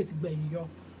ní ó lè ti gbẹ̀yìn yọ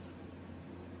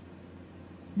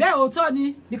bẹ́ẹ̀ òótọ́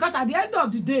ni because at the end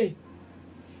of the day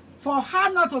for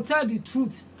her not to tell the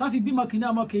truth tó fi bímọ kìíní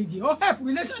ọmọ kejì ó help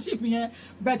relationship yẹn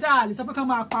better àlè sọ pé ká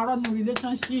máa parọ́ nínú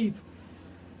relationship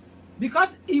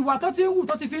because ìwà tó ti ń wù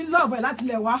tó ti fi ń love ẹ̀ láti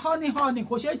ilẹ̀ wá honey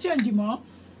kò ṣeé change mọ́.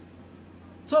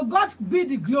 So God be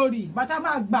the glory bàtà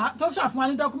máa gbà tó ṣàfihàn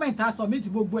ní document a submit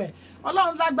gbogbo ẹ̀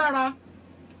Ọlọ́run lágbára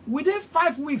within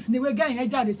 5 weeks ni ìwé gẹ́yìn yẹn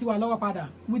jáde sí wa lọ́wọ́ padà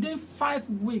within 5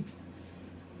 weeks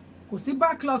kò sí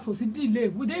backlog kò sí delay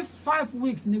within 5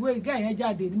 weeks ni ìwé gẹ́yìn yẹn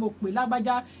jáde ni mo pè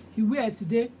lágbájá ìwé ẹ̀ ti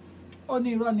dé ó ní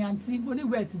irọ́ ni àǹtí mo ní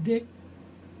ìwé ẹ̀ ti dé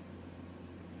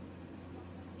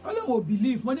ó lóun ò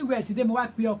believe mo ní ìwé ẹ̀ ti dé mo wá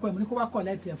pe ọkọ ẹ̀ mo ní kó wá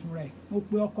collect ẹ̀ fún rẹ̀ mo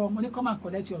pe ọkọ mo ní come and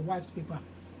collect your wife's paper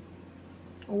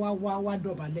ó wá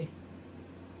dọ̀bálẹ̀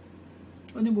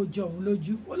ó ní mo jọ òun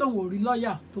lójú, ó lóun ò rí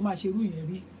lọ́ọ̀yà tó máa ṣe irú yẹn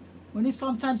rí. Mo ní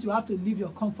sometimes you have to leave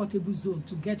your comfortable zone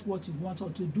to get what you want or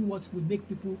to do what will make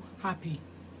people happy.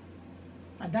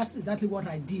 And that's exactly what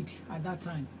I did at that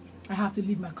time. I have to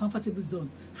leave my comfortable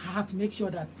zone. I have to make sure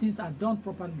that things are done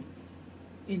properly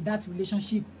in that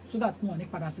relationship so that wọn ò ní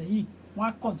padà sẹ́yìn, wọ́n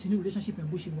á continue relationship ẹ̀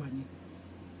bó ṣe wà ní.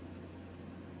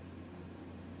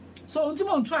 So ohun tí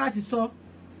mò ń try láti sọ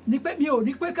ni pé mi ò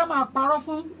ní pé ká máa parọ́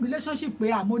fún relationship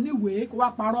pé àmọ́ níwèé kó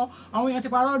wá parọ́, àwọn èèyàn ti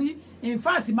parọ́ rí. In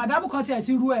fact madam kan tiẹ̀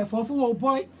ti ru ẹ̀fọ́ fún o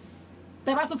boy,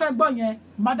 tẹ bá tún fẹ́ gbọ́ yẹn,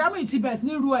 madam yìí ti bẹ̀rẹ̀ sí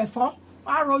ní ru ẹ̀fọ́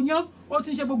aroyan, ó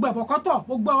ti ń ṣe gbogbo ẹ̀bọ̀kọ́tọ̀,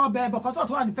 gbogbo ọbẹ̀ ẹ̀bọ̀kọ́tọ̀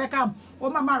tó wà ní Peckham ó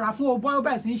máa rà fún o boy, ó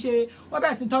bẹ̀rẹ̀ sí ń ṣe, ó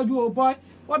bẹ̀rẹ̀ sí ń tọ́jú o boy,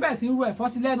 ó bẹ̀rẹ̀ sí ń ru ẹ̀fọ́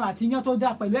sí lẹ́nu àti iyán tó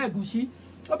dà pẹ̀lú ẹ̀gúnsí,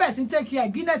 ó bẹ̀rẹ̀ sí ń take care.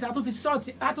 Guinness á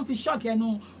tún fi shock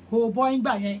ẹnu o boy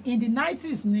ńgbà yẹn in the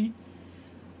 90s ni.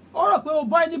 Ó rò pé o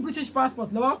boy ní British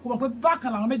passport lọ́wọ́, kò mọ̀ pé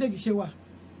bákan làwọn méjèèjì ṣe wà.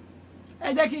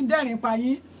 Ẹ jẹ́ kí n dẹ́rìn pa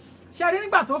yín. Ṣé rí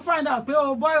nígbà tó find out pé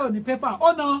o boy ò ní paper,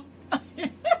 ó na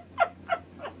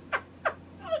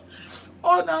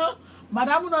ó na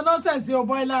madam náà nonsense o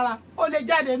boy lára, ó lè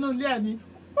jáde nínú ilé ẹ̀ ní,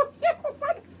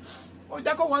 ó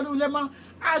jẹ́ kó wọnú ilé mọ́,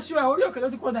 aṣọ ẹ̀ orí òkè ló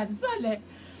ti kọjá sísàlẹ̀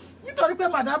nítorí pé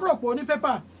madam rò pé ó ní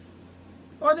paper.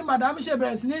 Ó ní madam ṣe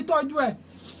bẹ̀rẹ̀ sí ní tọ́jú ẹ̀,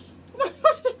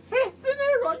 ó ṣe bẹ̀rẹ̀ sí ní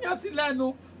ròyàn sí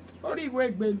lẹ́nu orí ìwé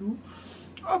ìgbèlú,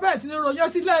 ó bẹ̀rẹ̀ sí ní ròyàn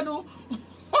sí lẹ́nu,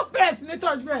 ó bẹ̀rẹ̀ sí ní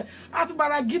tọ́jú ẹ̀, á tún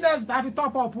gbára Guinness tá fi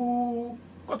top up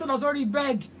kó tó lọ sórí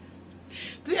bed.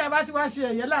 Tí ẹ bá ti wá ṣe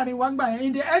ẹ̀yẹ láàrin wa gbà yẹn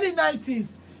in the early 90s,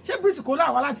 ṣé British kò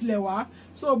láwa láti lẹ̀ wá,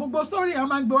 so gbogbo story yẹn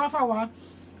máa ń gbé wá fà wá,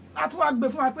 á tún wá gbé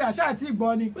fún wa pé àṣà àti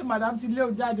ìgbọ́ ni pé madam ti lé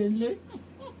òun jáde nílé.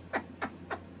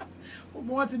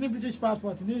 Gbogbo wọn ti ní British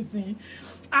passport ní ìsìn.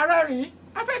 Arẹ́rìn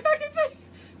afẹ́tẹ́kìtì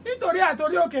nítorí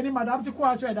àtòrí òkè ni madam ti kó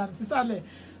aṣọ ẹ̀dànù sísàlẹ̀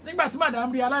nígbà tí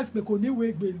madam realize pé kò ní ìwé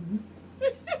ìgbèlú,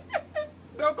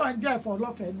 pé ó kàn ń jẹ́ ẹ̀fọ́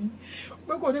lọ́fẹ̀ẹ́ ni,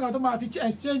 pé kò ní kan tó máa fi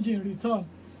exchange in return.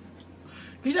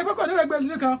 Kì í ṣe pé kò ní ìwé ìgbèlú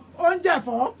nìkan, ó ń jẹ́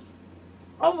ẹ̀fọ́,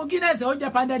 ó mu Guinness, ó ń jẹ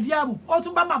pandediamu, ó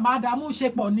tún bá màmá Adamu ṣe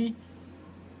pọ̀ ni,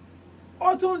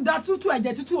 ó tún ń da tútù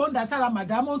ẹ̀jẹ̀ tútù, ó ń da sára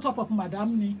madam, ó ń top up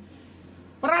madam ni.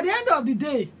 But at the end of the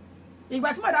day,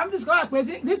 ìgbà tí madam discover pé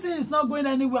this thing is not going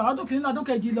anywhere, ọdún kìíní ọdún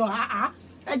kejì lọ,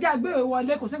 ẹjẹ́ àgbéwò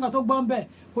wọlé, kò sí nǹkan tó gbọ́n bẹ̀,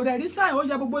 kò dẹ̀ rí sign, ó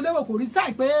yẹ gbogbo léwò, kò rí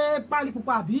sign pé pálí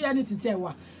pupa àbí anything tiẹ̀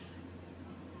wà.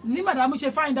 Ní madam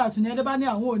ṣe find out ní ẹni bá ní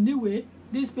àwọn oníwèé,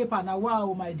 this paper na wa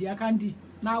o my dear Candy,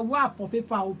 na wa for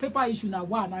paper o, paper issue na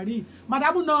wa na rí.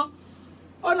 Madam náà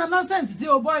ó na nonsense sí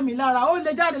o boy mi lára, ó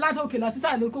lè jáde láti òkè lọ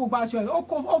sísàlẹ̀ kó gbogbo aṣọ ẹ̀,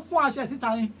 ó fún aṣọ ẹ̀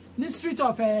síta ní street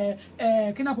of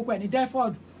kíná púpọ̀ ẹ̀ ní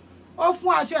Deptford, ó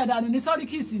fún aṣọ ẹ̀ dànù ní Surrey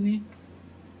ní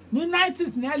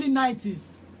 90s ní early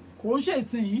 90s, kò ń ṣe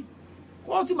ìsìn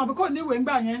kó tí mọ̀ pé kò ní ìwé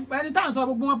ńgbà yẹn, ẹni tá à ń sọ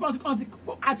gbogbo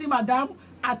wọn àti madam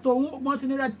àtòun wọn ti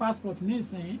ní red passport ní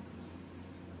ìsìn.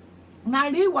 Na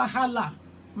real wahala,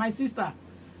 my sister.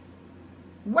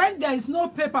 When there is no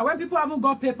paper, when people haven't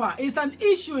got paper, it's an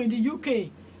issue in the UK.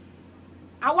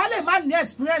 Àwa lè má ní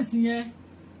experience yẹn,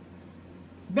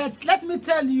 but let me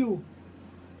tell you,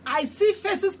 I see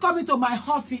faces coming to my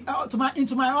office,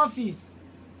 into my office,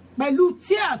 pẹ̀lú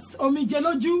tears, omijé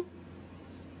lójú.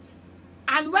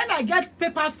 And when I get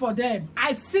papers for them,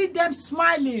 I see them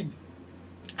smiling.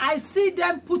 I see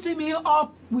them putting me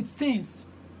up with things.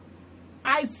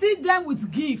 I see them with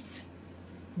gifts.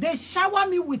 They shower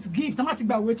me with gifts. Tá má ti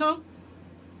gbàwé tán.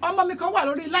 Ọmọ mi kan wà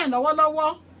lórí line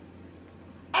lọ́wọ́lọ́wọ́.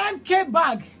 MK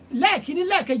bag lẹ́ẹ̀kíní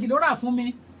lẹ́ẹ̀kejì ló rà fún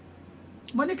mi.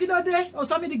 Mo ní kí ló dé? Ó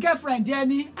sọ mí di girlfriend ẹ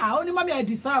ni. Ó ní mọ́mí ẹ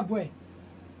deserve ẹ̀.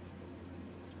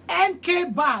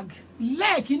 MK bag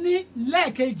lẹ́ẹ̀kíní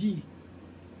lẹ́ẹ̀kejì.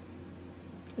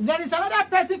 There is another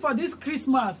person for this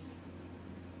Christmas.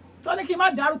 Tó ní kí n má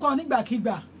dárúkọ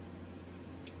nígbàkígbà.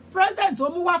 Present tó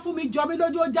mú wá fún mi jọ mí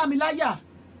lójú, ó já mi láyà.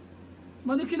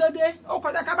 Mo ní kí ló dé? Ó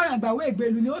kọjá ká báyàn gbàwé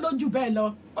ìgbèlú ni, ó lójú bẹ́ẹ̀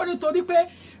lọ. Ó ní torí pé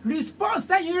response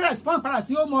tẹ́yìn response padà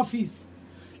sí home office.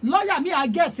 Lawyer mi I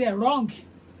get it wrong.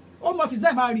 Home office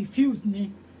ẹ̀ máa refuse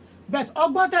ni. But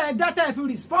ọgbọ́n tẹ́ ẹ dá tẹ́ ẹ fi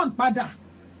respond padà.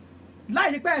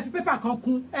 Láì ṣe pé ẹ fi paper kan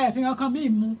kún, ẹ fi nǹkan míì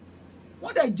mú.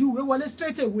 Wọ́n dẹ̀ ju ìwé wọlé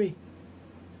straight away.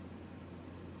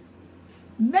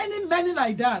 Many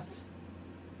like that.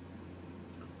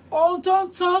 Ohun tó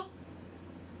ń tán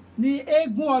ni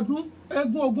eégún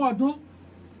ogún ọdún.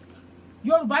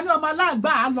 Yorùbá ní ọmọ aláàgbà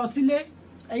á lọ sílé.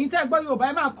 Ẹ̀yin tẹ́ gbọ́ Yorùbá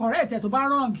ẹ máa correct ẹ̀ tó bá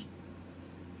wrong.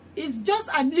 It's just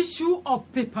an issue of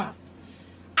papers.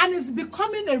 And it's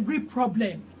becoming a real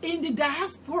problem in the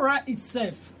diaspora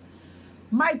itself.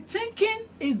 My thinking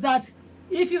is that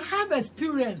if you have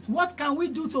experience, what can we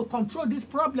do to control this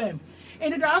problem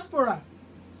in the diaspora?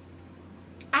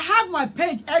 I have my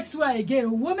page XY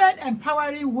again, Women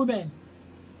Empowering Women.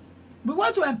 We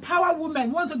want to empower women.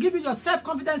 We want to give you your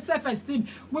self-confidence, self-esteem.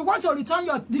 We want to return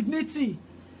your dignity.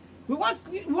 We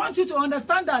want you to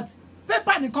understand that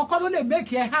paper and kokoro lè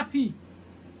make you happy.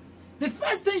 The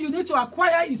first thing you need to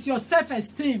acquire is your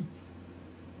self-esteem.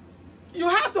 You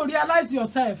have to realize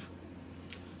yourself.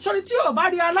 So that you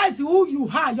realize who you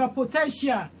are, your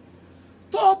potential.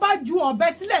 Tó bá ju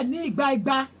ọ̀bẹ sílẹ̀ ní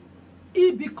ìgbà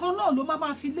ibì kan náà ló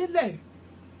máa fi lélẹ̀.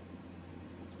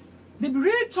 The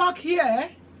real talk here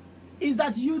is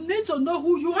that you need to know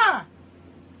who you are.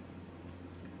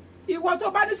 Ìwọ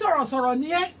tó bá ní sọ̀rọ̀ ni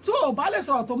ẹ́, tó o bá lè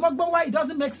sọ̀rọ̀ tó mọ́gbọ́n wá, it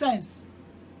doesn't make sense.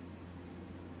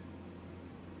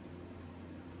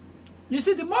 You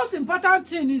see, the most important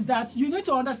thing is that you need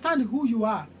to understand who you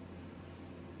are.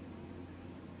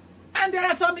 And there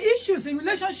are some issues in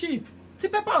relationship. Tí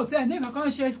pépà ò tẹ̀ ní kankan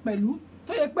ṣe pẹ̀lú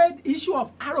tó yẹ pé issue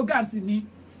of arrogance ni.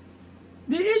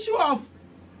 The issue of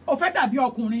ó fẹ́ dàbí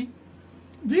ọkùnrin.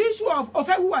 The issue of ó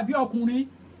fẹ́ hùwà bí ọkùnrin.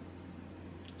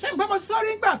 Ṣé n pé mo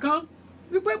sọ́rí ńgbà kan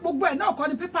wípé gbogbo ẹ̀ náà kọ́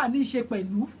ni pépà ní í ṣe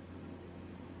pẹ̀lú.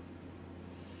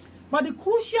 But the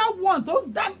crucial one tó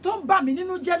ń bà mí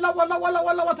nínú jẹ́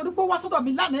lọ́wọ́lọ́wọ́ torí pé ó wá sọ́dọ̀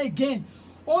mi lánàá again.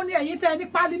 Ó ní ẹ̀yin tẹ́ ẹ ní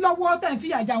pálí lọ́wọ́ tẹ́ ń fi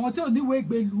àjà àwọn tí ò níwèé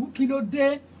ìgbèlú. Kí ló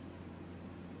dé?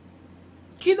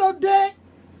 Kí ló dé?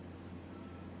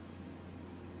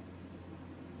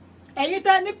 Ẹ̀yin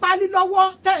tẹ́ ẹ ní pálí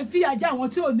lọ́wọ́ tẹ́ ń fi àjà àwọn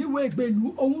tí ò níwèé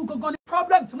ìgbèlú. Òun gangan ni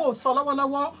problem tí mo sọ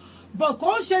lọ́wọ́lọ́wọ́. But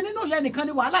kò ń ṣe nínú yẹn nìkan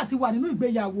ni wàhálà ti wà nínú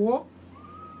ìgbéyàwó.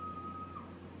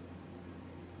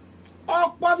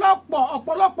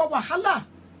 Ọ̀pọ̀lọpọ̀ wàhálà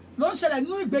ló ń ṣẹlẹ̀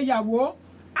nínú ìgbéyàwó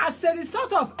as a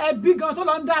result of ẹbí gan tó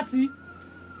lọ ń dá sí.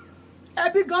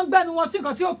 Ẹbí gan gbẹ́nu wọn sí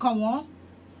nǹkan tí ó kàn wọ́n.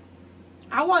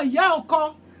 Àwọn ìyá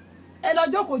ọkọ ẹ lọ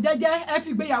jókòó jẹ́jẹ́ ẹ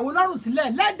fi ìgbéyàwó lọ́rùn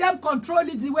sílẹ̀. Let them control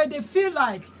it the way they feel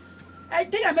like.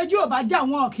 Téèyàn méjì ò bá jà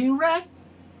wọn kì í rẹ́.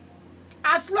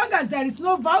 As long as there is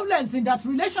no violence in that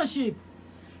relationship,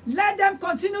 let them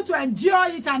continue to endure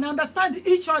it and understand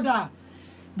each other.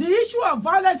 The issue of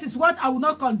violence is what I will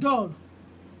not condone.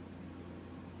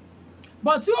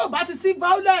 But tí o bá ti sí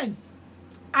violence,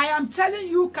 I am telling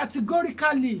you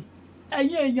categorically,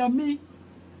 ẹ̀yin èèyàn mi,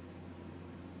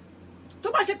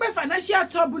 tó bá ṣe pé financial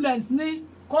turbulence ni,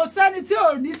 kò sẹ́ni tí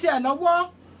ò ní tiẹ̀ lọ́wọ́.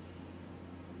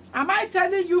 Am I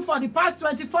telling you for the past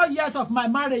 24 years of my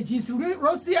marriage is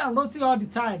rosy and rosy all the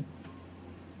time?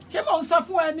 Ṣé mo ń sọ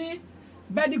fún ẹ ní?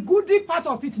 But the goody part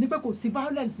of it ni pé kò sí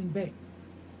violence níbẹ̀.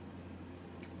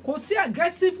 Kò sí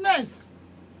aggressiveness.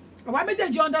 Àwa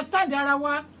méjèèjì understand ara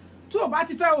wa. Tí o bá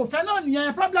ti fẹ́ òfẹ́ náà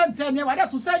nìyẹn problem tẹ ni wà dẹ̀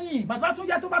sún sẹ́yìn. Bàtà tún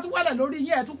jẹ́ tó bá tún wálẹ̀ lórí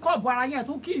yẹn ẹ̀ tún kọ̀ọ̀bù ara yẹn ẹ̀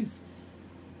tún kiss.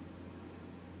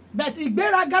 But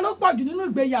ìgbéraga ló pọ̀ jù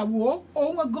nínú ìgbéyàwó.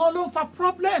 Òun gan ló ń fa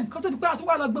problem. Kó tó di pé a tún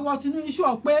wá lọ gbé wọn tinú issue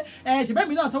of pé ṣèbẹ́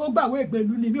mi náà sanwó gbàwé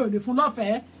ìgbèlú ni mi ò lè fún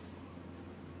lọ́fẹ̀ẹ́.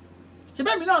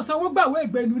 Ṣèbẹ́ mi náà sanwó gbàwé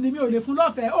ìgbèlú ni mi ò lè fún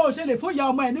lọ́fẹ̀ẹ́. O ṣe lè fún ìyá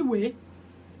ọmọ ẹ̀ níwèé.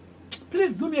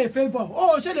 Please do me a favour.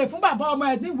 O ṣe lè fún bàbá ọmọ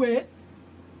ẹ̀ níwèé.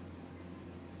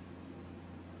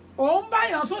 Òun bá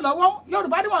yàn sùn lọ́wọ́.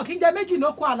 Yorùbá ní wọn kì í jẹ méjì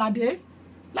lóko àlàdé.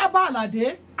 Lábá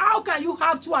àlàdé. How can you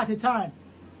have two at a time?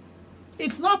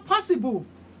 It's not possible.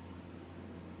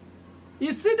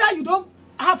 It's either you don't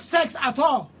have sex at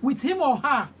all with him or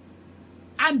her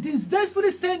and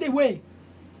disdainfully staying away.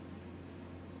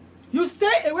 You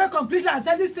stay away completely and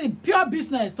say, listen, pure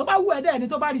business. Tó bá wù ẹ́ dẹ̀ ni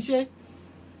tó bá rí ṣe.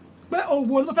 Pé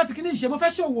òwò ni mo fẹ́ fi kíní ṣe, mo fẹ́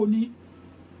ṣe òwò ni.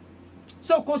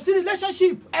 So kò sí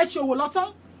relationship, ẹ ṣe òwò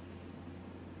lọ́tán.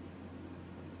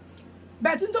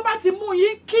 Bẹ̀tí tó bá ti mú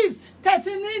yín kiss,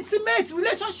 tẹ̀tí ní intimate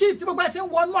relationship tí gbogbo ẹ̀ ti ń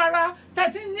wọnú ara,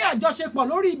 tẹ̀tí ní àjọṣepọ̀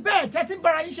lórí bed, tẹ̀tí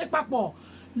bára yín ṣe papọ̀.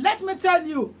 Let me tell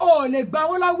you, oh, lè gba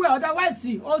owó lọ́wọ́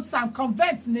otherwise, oh, some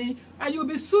convert ni, and you'll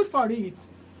be sued for it.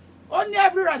 Only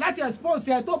every right láti expose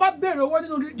ẹ tó bá béèrè owó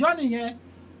nínú journey yẹn.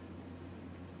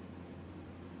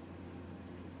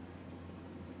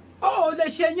 Oh, lè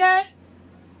ṣe yẹn.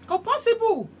 Kò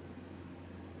possible.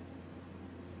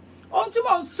 Ohun tí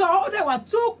mo ń sọ, ó dẹ̀ wà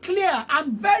too clear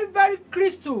and very, very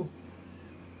crystal.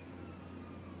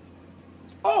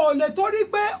 Oh, lè torí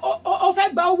pé ó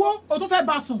fẹ́ gba owó, ó tún fẹ́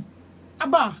bá sùn.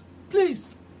 Abba,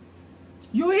 please.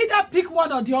 You either pick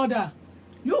one or the other.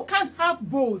 You can't have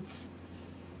both.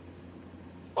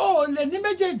 Oh, lè ní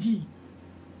méjèèjì.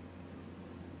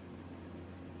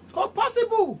 Kò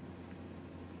possible.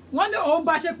 Wọ́n ní òun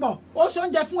bá ṣe pọ̀, ó ṣe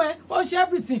oúnjẹ fún ẹ, ó ṣe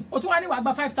everything. Ó tún wá ní wàá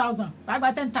gba 5,000, wàá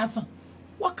gba 10,000.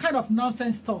 What kind of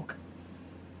nonsense talk?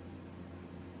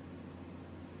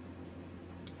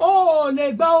 Oh,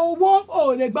 lè gba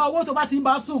owó tó bá ti ń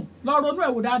bá sùn. Lọ ronú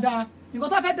ẹ̀ wò dáadáa. Nǹkan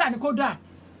tó fẹ́ dà ní kó dà.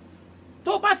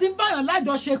 Tó bá ti ń báyàn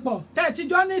lájọṣepọ̀, tẹ́ẹ̀tí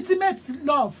jọ ní intimate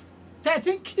love,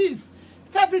 tẹ́ẹ̀tí ń kiss,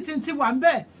 everything ti wà ń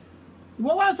bẹ̀.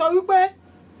 Ìwọ wá sọ wípé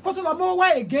kó tún lọ mọ́ wá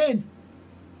again.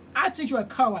 I think you're a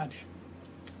coward.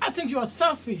 I think you are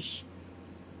selfish.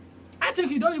 I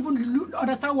think you don't even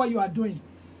understand what you are doing.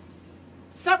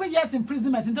 7 years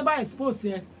imprisonment, until by exposed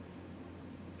here.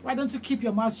 Why don't you keep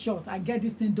your mouth shut and get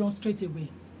this thing done straight away?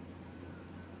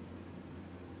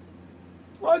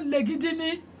 Oh,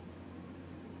 Legidini.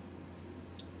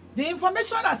 The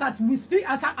information as we speak,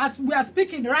 as we are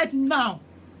speaking right now,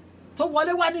 to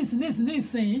wale one is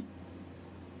saying,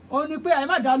 only pay I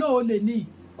ma dalo ole ni.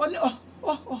 Only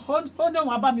no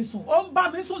wa ba mi sun. O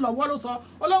ba mi sun lọ́wọ́ ló sọ.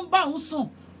 Ọlọ́run bá òun sùn.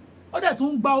 Ó dẹ̀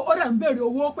tún gba ó dẹ̀ ń béèrè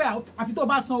owó pé àfi tó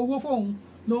bá san owó fóun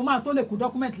lòun máa tó lè kó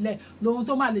document lẹ̀ lòun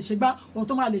tó máa lè ṣe gbá òun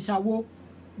tó máa lè ṣàwo.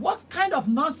 What kind of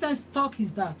nonsense talk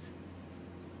is that?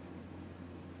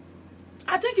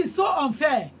 I think it's so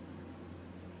unfair.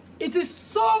 It is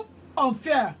so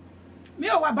unfair. Mi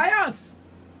ò wà bias.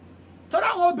 Torí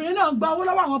àwọn obìnrin náà ń gba owó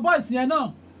lọ́wọ́ àwọn boys yẹn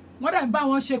náà. Wọ́n dẹ̀ ń bá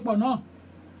wọn ṣe pọ̀ náà.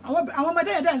 Àwọn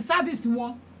ọmọdé yẹn dẹ̀ ń service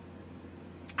wọn.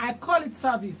 I call it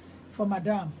service for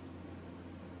madam.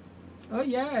 Oh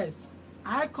yes,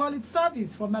 I call it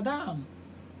service for madam.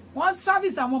 One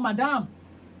service àwọn madam.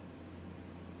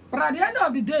 But at the end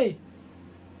of the day,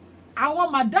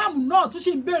 àwọn madam náà tún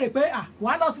ṣì ń béèrè pé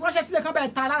wàá lọ ránṣẹ́ sílé kan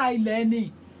bẹ́ẹ̀ ta lára ilẹ̀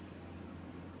ni.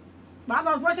 Wàá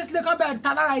lọ ránṣẹ́ sílé kan bẹ́ẹ̀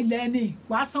ta lára ilẹ̀ ni.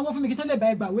 Wàá sanwó fún mi kí tó lè bá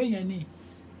ẹgbàwé yẹn ni.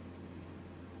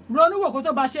 Ronú wò kó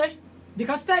tó bá ṣe.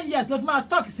 Because 10 years ló fi máa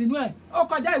stock sínú ẹ̀. Ó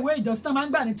kọjá ìwé ìjọsìn náà máa ń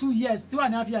gbà ní 2 years,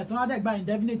 2.5 years, wọ́n á dẹ̀ gba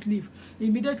indefinite leave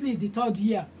immediately the 3rd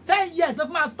year. 10 years ló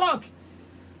fi máa stock.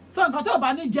 So nǹkan tó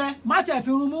bá ní jẹ, má tiẹ̀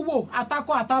fi run mú wò,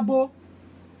 àtakọ àtabo.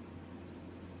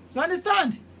 You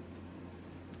understand?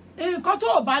 Nǹkan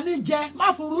tó bá ní jẹ,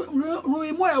 má fún run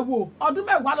imú ẹ̀ wò. Ọdún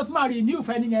mẹ́wàá ló fi máa renew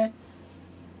fẹ́ nìyẹn.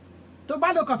 Tó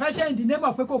bá lo confession in the name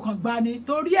of pé kò kàn gbá ni,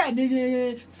 torí ẹ̀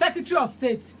ní Secretary of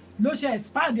State ló ṣe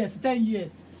expand yes 10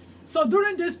 years. So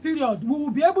during this period, we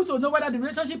will be able to know whether the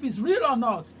relationship is real or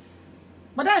not.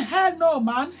 But then hell no,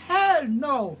 man. Hell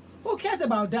no. Who cares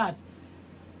about that?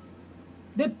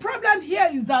 The problem here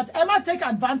is that Emma take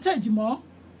advantage more.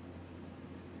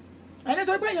 And it's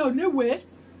open your new way.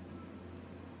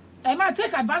 Emma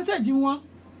take advantage wọn.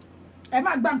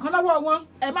 Emma gba nǹkan lọ́wọ́ wọn.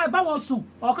 Emma bá wọn sùn.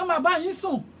 Ọ̀kan máa bá yín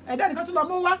sùn. Ẹ̀dá nìkan tún lọ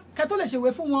mú wá. Kẹ́ tó lè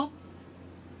ṣèwé fún wọn.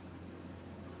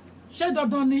 Ṣé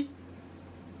dandan ni?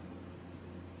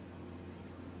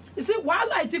 You see,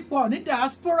 wàhálà ti pọ̀ ní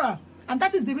diaspora, and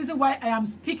that is the reason why I am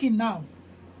speaking now.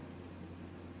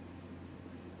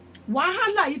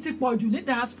 Wàhálà yìí ti pọ̀ jù ní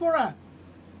diaspora.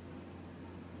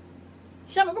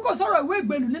 Ṣé mo kò sọ̀rọ̀ ìwé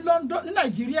ìgbèlú ní London ní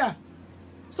Nàìjíríà?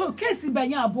 So kéèsì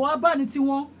bẹ̀yẹn àbọ̀ abáni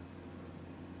tiwọn.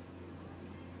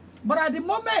 But at the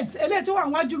moment, eléyìí tó wà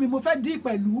níwájú mi mo fẹ́ dí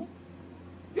pẹ̀lú.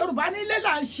 Yorùbá ní ilé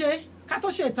là ń ṣe ká tó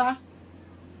ṣèta.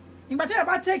 Ìgbà tí ẹ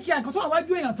bá take care nǹkan tó wà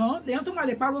wájú èèyàn tán lèèyàn tó máa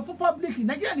lè pariwo fún public.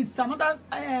 Nigeria is another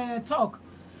talk.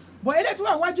 But eléyìí tó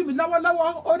wà wájú mi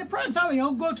lọ́wọ́lọ́wọ́ ó ní problem táwọn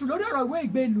èèyàn ń go through lórí ọ̀rọ̀ ìwé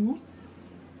ìgbèlú.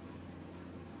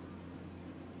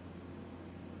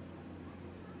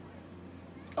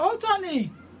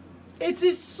 Tony, it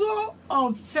is so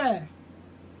unfair.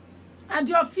 And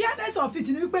your fairness of it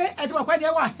ni wípé ẹ ti mọ̀ pé ẹni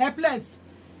ẹ wà helpless.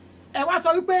 Ẹ wá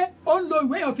sọ wípé ó ń lo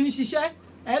ìwé èèyàn fi ń ṣiṣẹ́.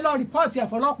 Ẹ lọ report ẹ̀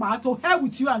fọlọ́pàá to hell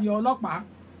with you and your ọlọ́pàá.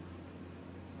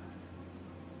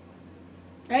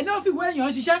 Ẹ náà fi ìwé èèyàn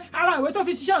ṣiṣẹ́. Ara ìwé tó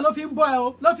fi ṣiṣẹ́ ló fi ń bọ́ ẹ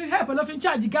o. Ló fi help ló fi ń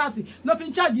charge gáàsì. Ló fi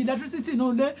ń charge electricity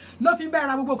nínú ilé. Ló fi ń bẹ́ẹ̀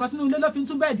ra gbogbo nǹkan sínú ilé. Ló fi ń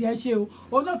tún bẹ́ẹ̀dì ẹ ṣe o.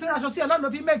 Òun ló fi ń raṣọ sí ẹ lọ́nà ló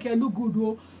fi ń make ẹ look good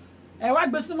o. Ẹ wá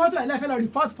gbé sínú mọ́tò ẹ lẹ́fẹ̀ẹ́ lọ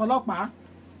report fọlọ́pàá.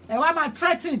 Ẹ wá máa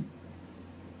threaten.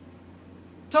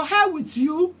 To hell with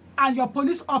you and your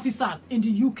police officers in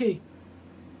the UK.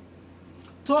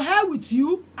 To hell with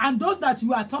you and those that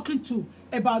you are talking to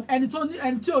about ẹni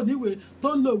tí oníwèé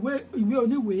tó ń lo ìwé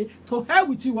oníwèé. To hell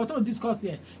with you, ìwọ tó ń discuss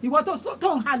here. Ìwọ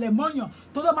tó ń halẹ̀ mọ́yàn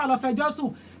tó ló máa lọ fẹjọ́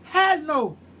sùn. Hell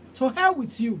no. To hell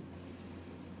with you.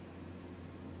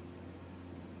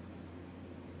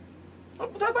 Tó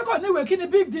pé kò níwèé kí ni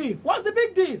big deal? What's the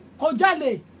big deal? Kò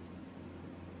jalè.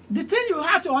 The thing you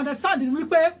have to understand is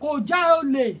wípé kò já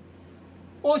olè.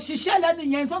 Òṣìṣẹ́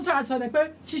lẹ́nu yẹn tó ń tọ́ra sọ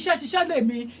pé ṣiṣẹ́ lè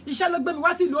mi iṣẹ́ ló gbé mi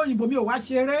wá sí ìlú òyìnbó mi ò wá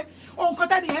ṣeré. Ohun kan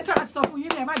tẹ́ni yẹn tọ́ra sọ fún yín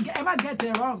ni ẹ má get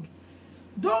it wrong.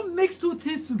 Don't mix two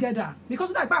things together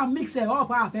because that guy mix it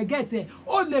up I get it.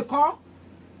 Ó lè kọ́.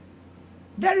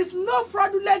 There is no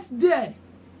fraudulence there.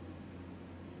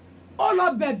 Ó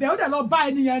lọ bẹ̀bẹ̀ ó dẹ̀ lọ bá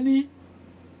ènìyàn ni.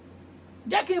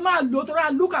 Jẹ́ kí n máa lò tó rà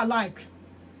look alike.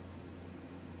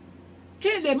 Kí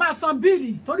n lè máa san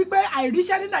bíìlì torí pé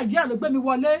àìríṣẹ́ ní Nàìjíríà ló gbé mi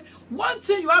wọlé. One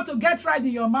thing you have to get right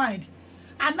in your mind.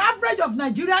 An average of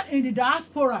Nigerian in the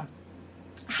diaspora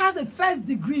has a first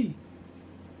degree.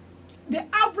 The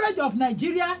average of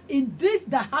Nigeria in this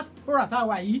diaspora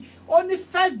táwa yìí only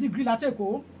first degree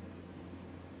látẹ̀kọ́.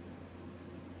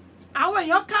 Àwọn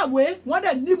èèyàn kàwé wọ́n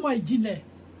dẹ̀ nímọ̀ ìjìnlẹ̀.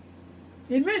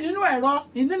 ìmí nínú ẹ̀rọ,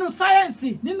 nínú sáyẹ́ǹsì,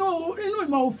 nínú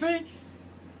ìmọ̀ òfin,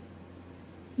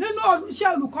 nínú iṣẹ́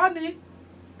olùkọ́ni.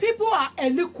 People are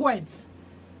eloquent.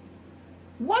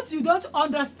 What you don't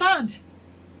understand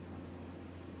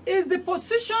is the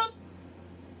position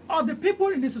of the people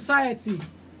in the society.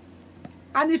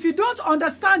 And if you don't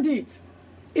understand it,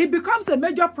 it becomes a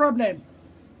major problem.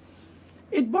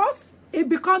 It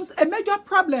becomes a major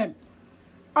problem.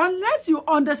 Unless you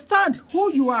understand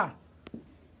who you are,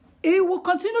 it will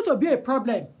continue to be a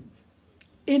problem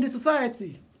in the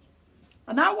society.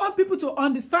 And I want people to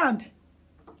understand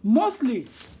mostly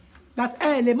that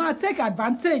they might take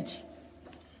advantage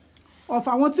of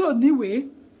àwọn tí ò níwèé,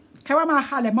 kẹ́ wá máa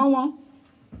halẹ̀ mọ́ wọn,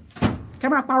 kẹ́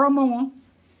máa parọ́ mọ́ wọn,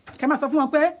 kẹ́ máa sọ fún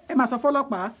wọn pé ẹ máa sọ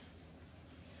fọ́lọ́pàá.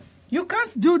 You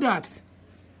can't do that.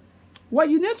 What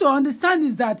you need to understand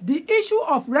is that the issue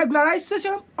of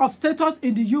regularization of status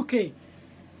in the UK,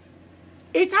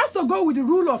 it has to go with the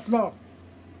rule of law.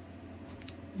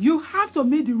 You have to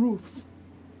meet the rules.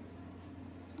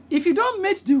 If you don't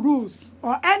meet the rules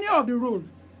or any of the rules,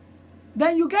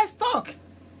 then you get stuck.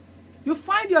 You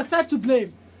find yourself to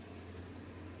blame.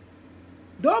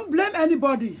 Don't blame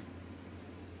anybody.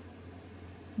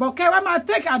 But Kerama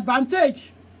take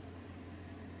advantage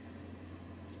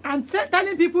and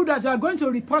telling people that you are going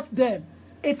to report them.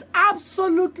 It's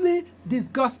absolutely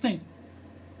disgusting.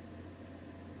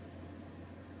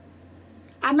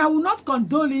 And I will not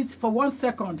condone it for 1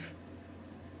 second.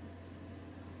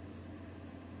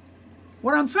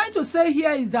 What I'm trying to say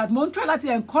here is that Montreal is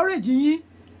encouraging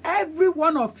every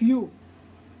one of you,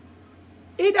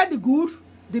 either the good,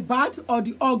 the bad, or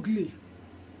the ugly.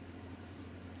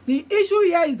 The issue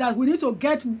here is that we need to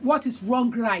get what is wrong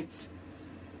right.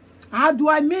 How do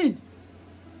I mean?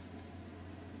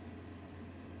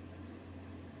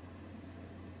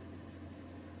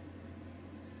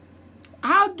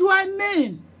 How do I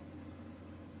mean?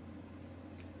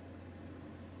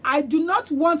 I do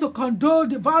not want to condone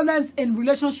the violence in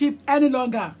relationship any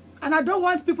longer. And I don't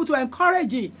want people to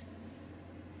encourage it.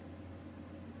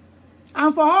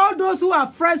 And for all those who are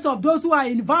friends of those who are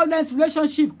in violence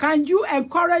relationship, can you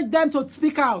encourage them to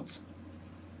speak out?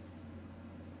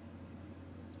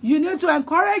 You need to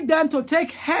encourage them to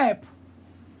take help.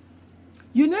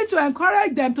 You need to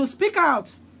encourage them to speak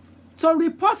out, to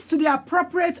report to the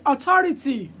appropriate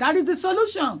authority. That is the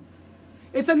solution.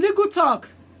 It's a legal talk.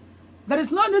 There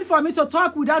is no need for me to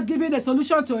talk without giving a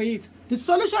solution to it. The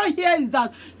solution here is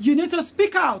that you need to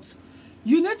speak out.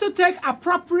 You need to take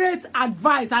appropriate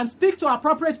advice and speak to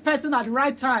appropriate person at the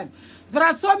right time. There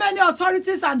are so many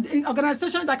authorities and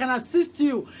organizations that can assist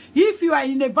you if you are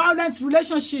in a violent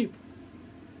relationship.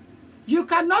 You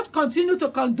cannot continue to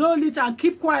condone it and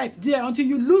keep quiet there until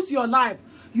you lose your life.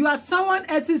 You are someone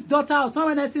else's daughter or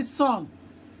someone else's son.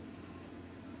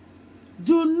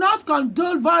 Do not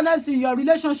condone violence in your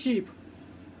relationship.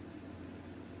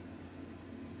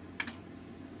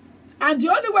 And the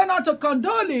only way not to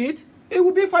condone it, it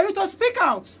will be for you to speak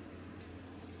out.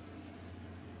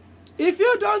 If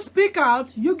you don't speak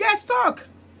out, you get stuck.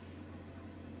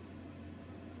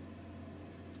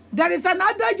 There is an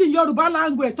adage in Yoruba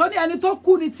language, Tony ẹni tó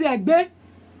kú ni ti ẹ̀gbẹ́.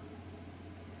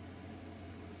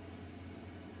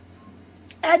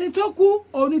 Ẹni tó kú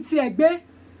òun ni ti ẹ̀gbẹ́.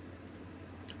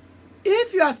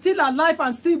 If you are still alive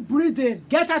and still breathing,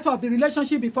 get out of the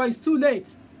relationship before it's too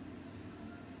late.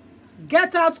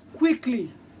 Get out quickly.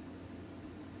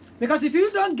 Because if you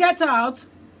don't get out,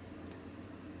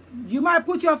 you might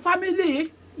put your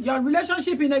family, your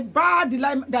relationship in a bad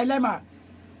dilemma.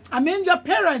 I mean, your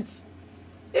parents,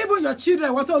 even your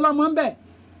children,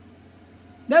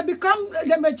 they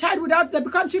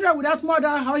become children without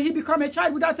mother, or he become a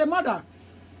child without a mother.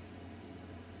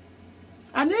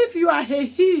 And if you are a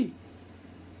he,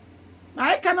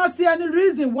 I cannot see any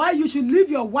reason why you should leave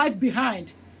your wife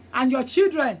behind and your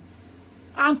children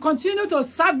and continue to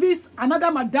service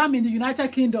another madam in the United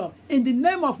Kingdom in the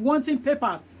name of wanting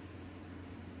papers.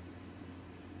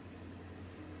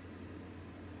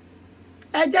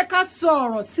 Ẹ jẹ́ ká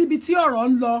sọ̀rọ̀ síbi tí ọ̀rọ̀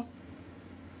ń lọ.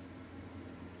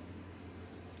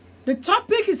 The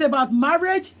topic is about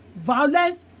marriage,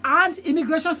 violence, and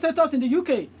immigration status in the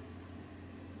UK.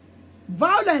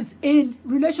 Violence in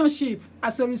relationship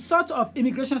as a result of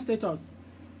immigration status.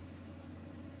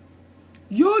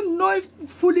 You know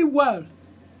fully well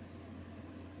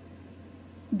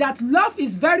that love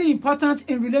is very important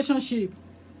in relationship.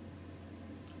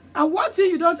 And one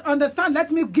thing you don't understand, let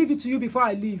me give it to you before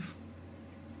I leave.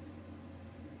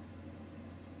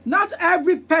 Not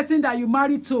every person that you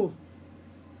marry to,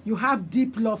 you have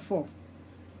deep love for.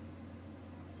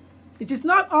 It is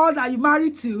not all that you marry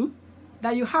to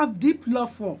that you have deep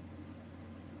love for.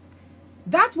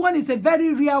 That one is a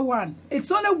very rare one. It's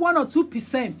only 1 or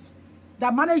 2%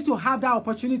 that manage to have that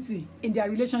opportunity in their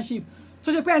relationship.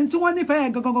 So she pay 2 fair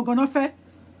and go fair.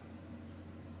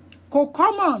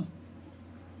 Common.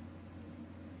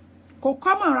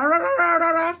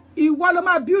 You want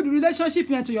to build relationship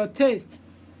into your taste.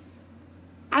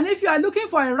 And if you are looking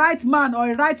for a right man or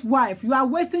a right wife, you are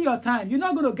wasting your time. You're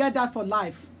not going to get that for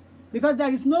life. Because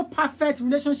there is no perfect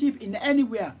relationship in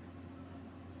anywhere.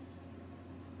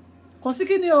 Kò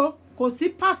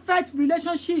sí perfect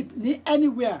relationship ni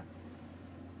anywhere.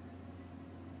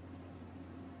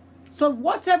 So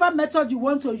whatever method you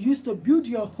want to use to build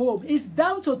your home is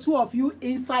down to 2 of you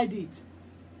inside it.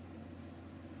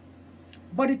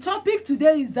 But the topic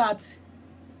today is that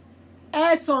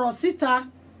sọ̀rọ̀ síta,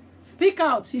 speak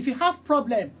out if you have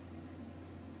problem.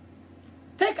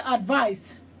 Take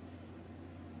advice.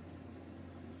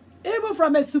 Even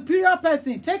from a superior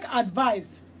person, take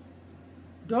advice.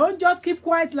 Don't just keep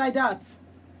quiet like that.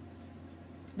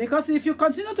 Because if you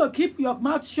continue to keep your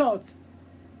mouth shut,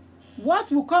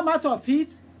 what will come out of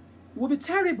it will be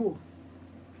terrible.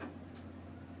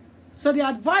 So the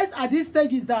advice at this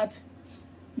stage is that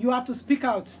you have to speak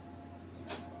out.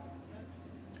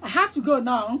 I have to go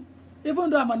now, even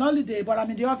though I'm on holiday, but I'm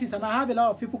in the office and I have a lot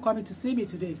of people coming to see me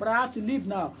today, but I have to leave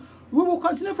now. We will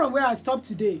continue from where I stopped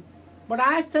today. But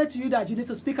I said to you that you need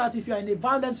to speak out if you are in a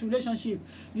violent relationship.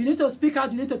 You need to speak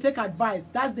out. You need to take advice.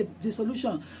 That's the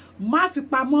solution. Má fi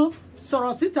pamọ́,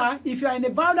 sọ̀rọ̀ síta. If you are in a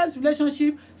violent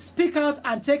relationship, speak out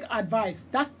and take advice.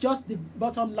 That's just the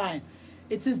bottom line.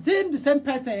 It is still the same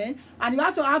person, and you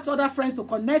have to ask other friends to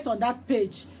connect on that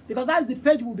page, because that's the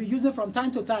page we'll be using from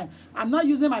time to time. I'm not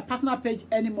using my personal page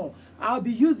anymore. I'll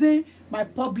be using my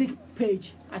public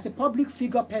page. As a public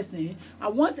figure person, I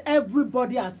want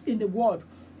everybody in the world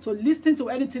to listen to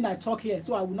anything I talk here,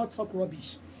 so I will not talk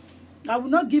rubbish. I will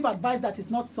not give advice that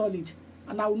is not solid,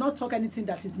 and I will not talk anything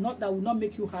that will not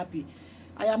make you happy.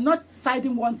 I am not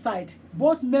siding one side,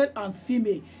 both male and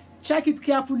female. Check it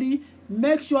carefully.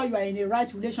 Make sure you are in a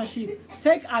right relationship.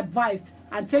 Take advice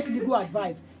and take legal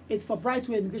advice. It's for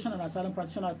Brightway Immigration and Asylum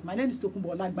Practitioners. My name is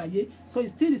Tokunbo Olagbaye. So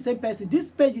it's still the same person.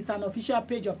 This page is an official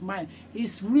page of mine.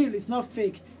 It's real. It's not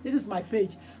fake. This is my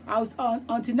page.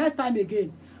 Until next time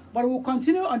again. But we'll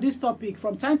continue on this topic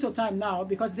from time to time now,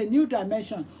 because it's a new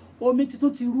dimension.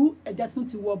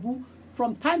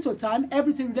 From time to time,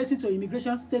 everything relating to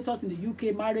immigration status in the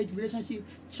UK, marriage, relationship,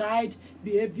 child,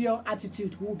 behavior,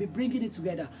 attitude, we'll be bringing it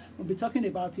together. We'll be talking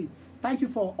about it. Thank you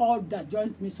for all that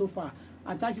joins me so far.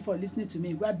 And thank you for listening to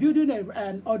me. We are building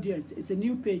an audience. It's a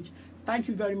new page. Thank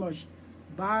you very much.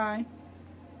 Bye.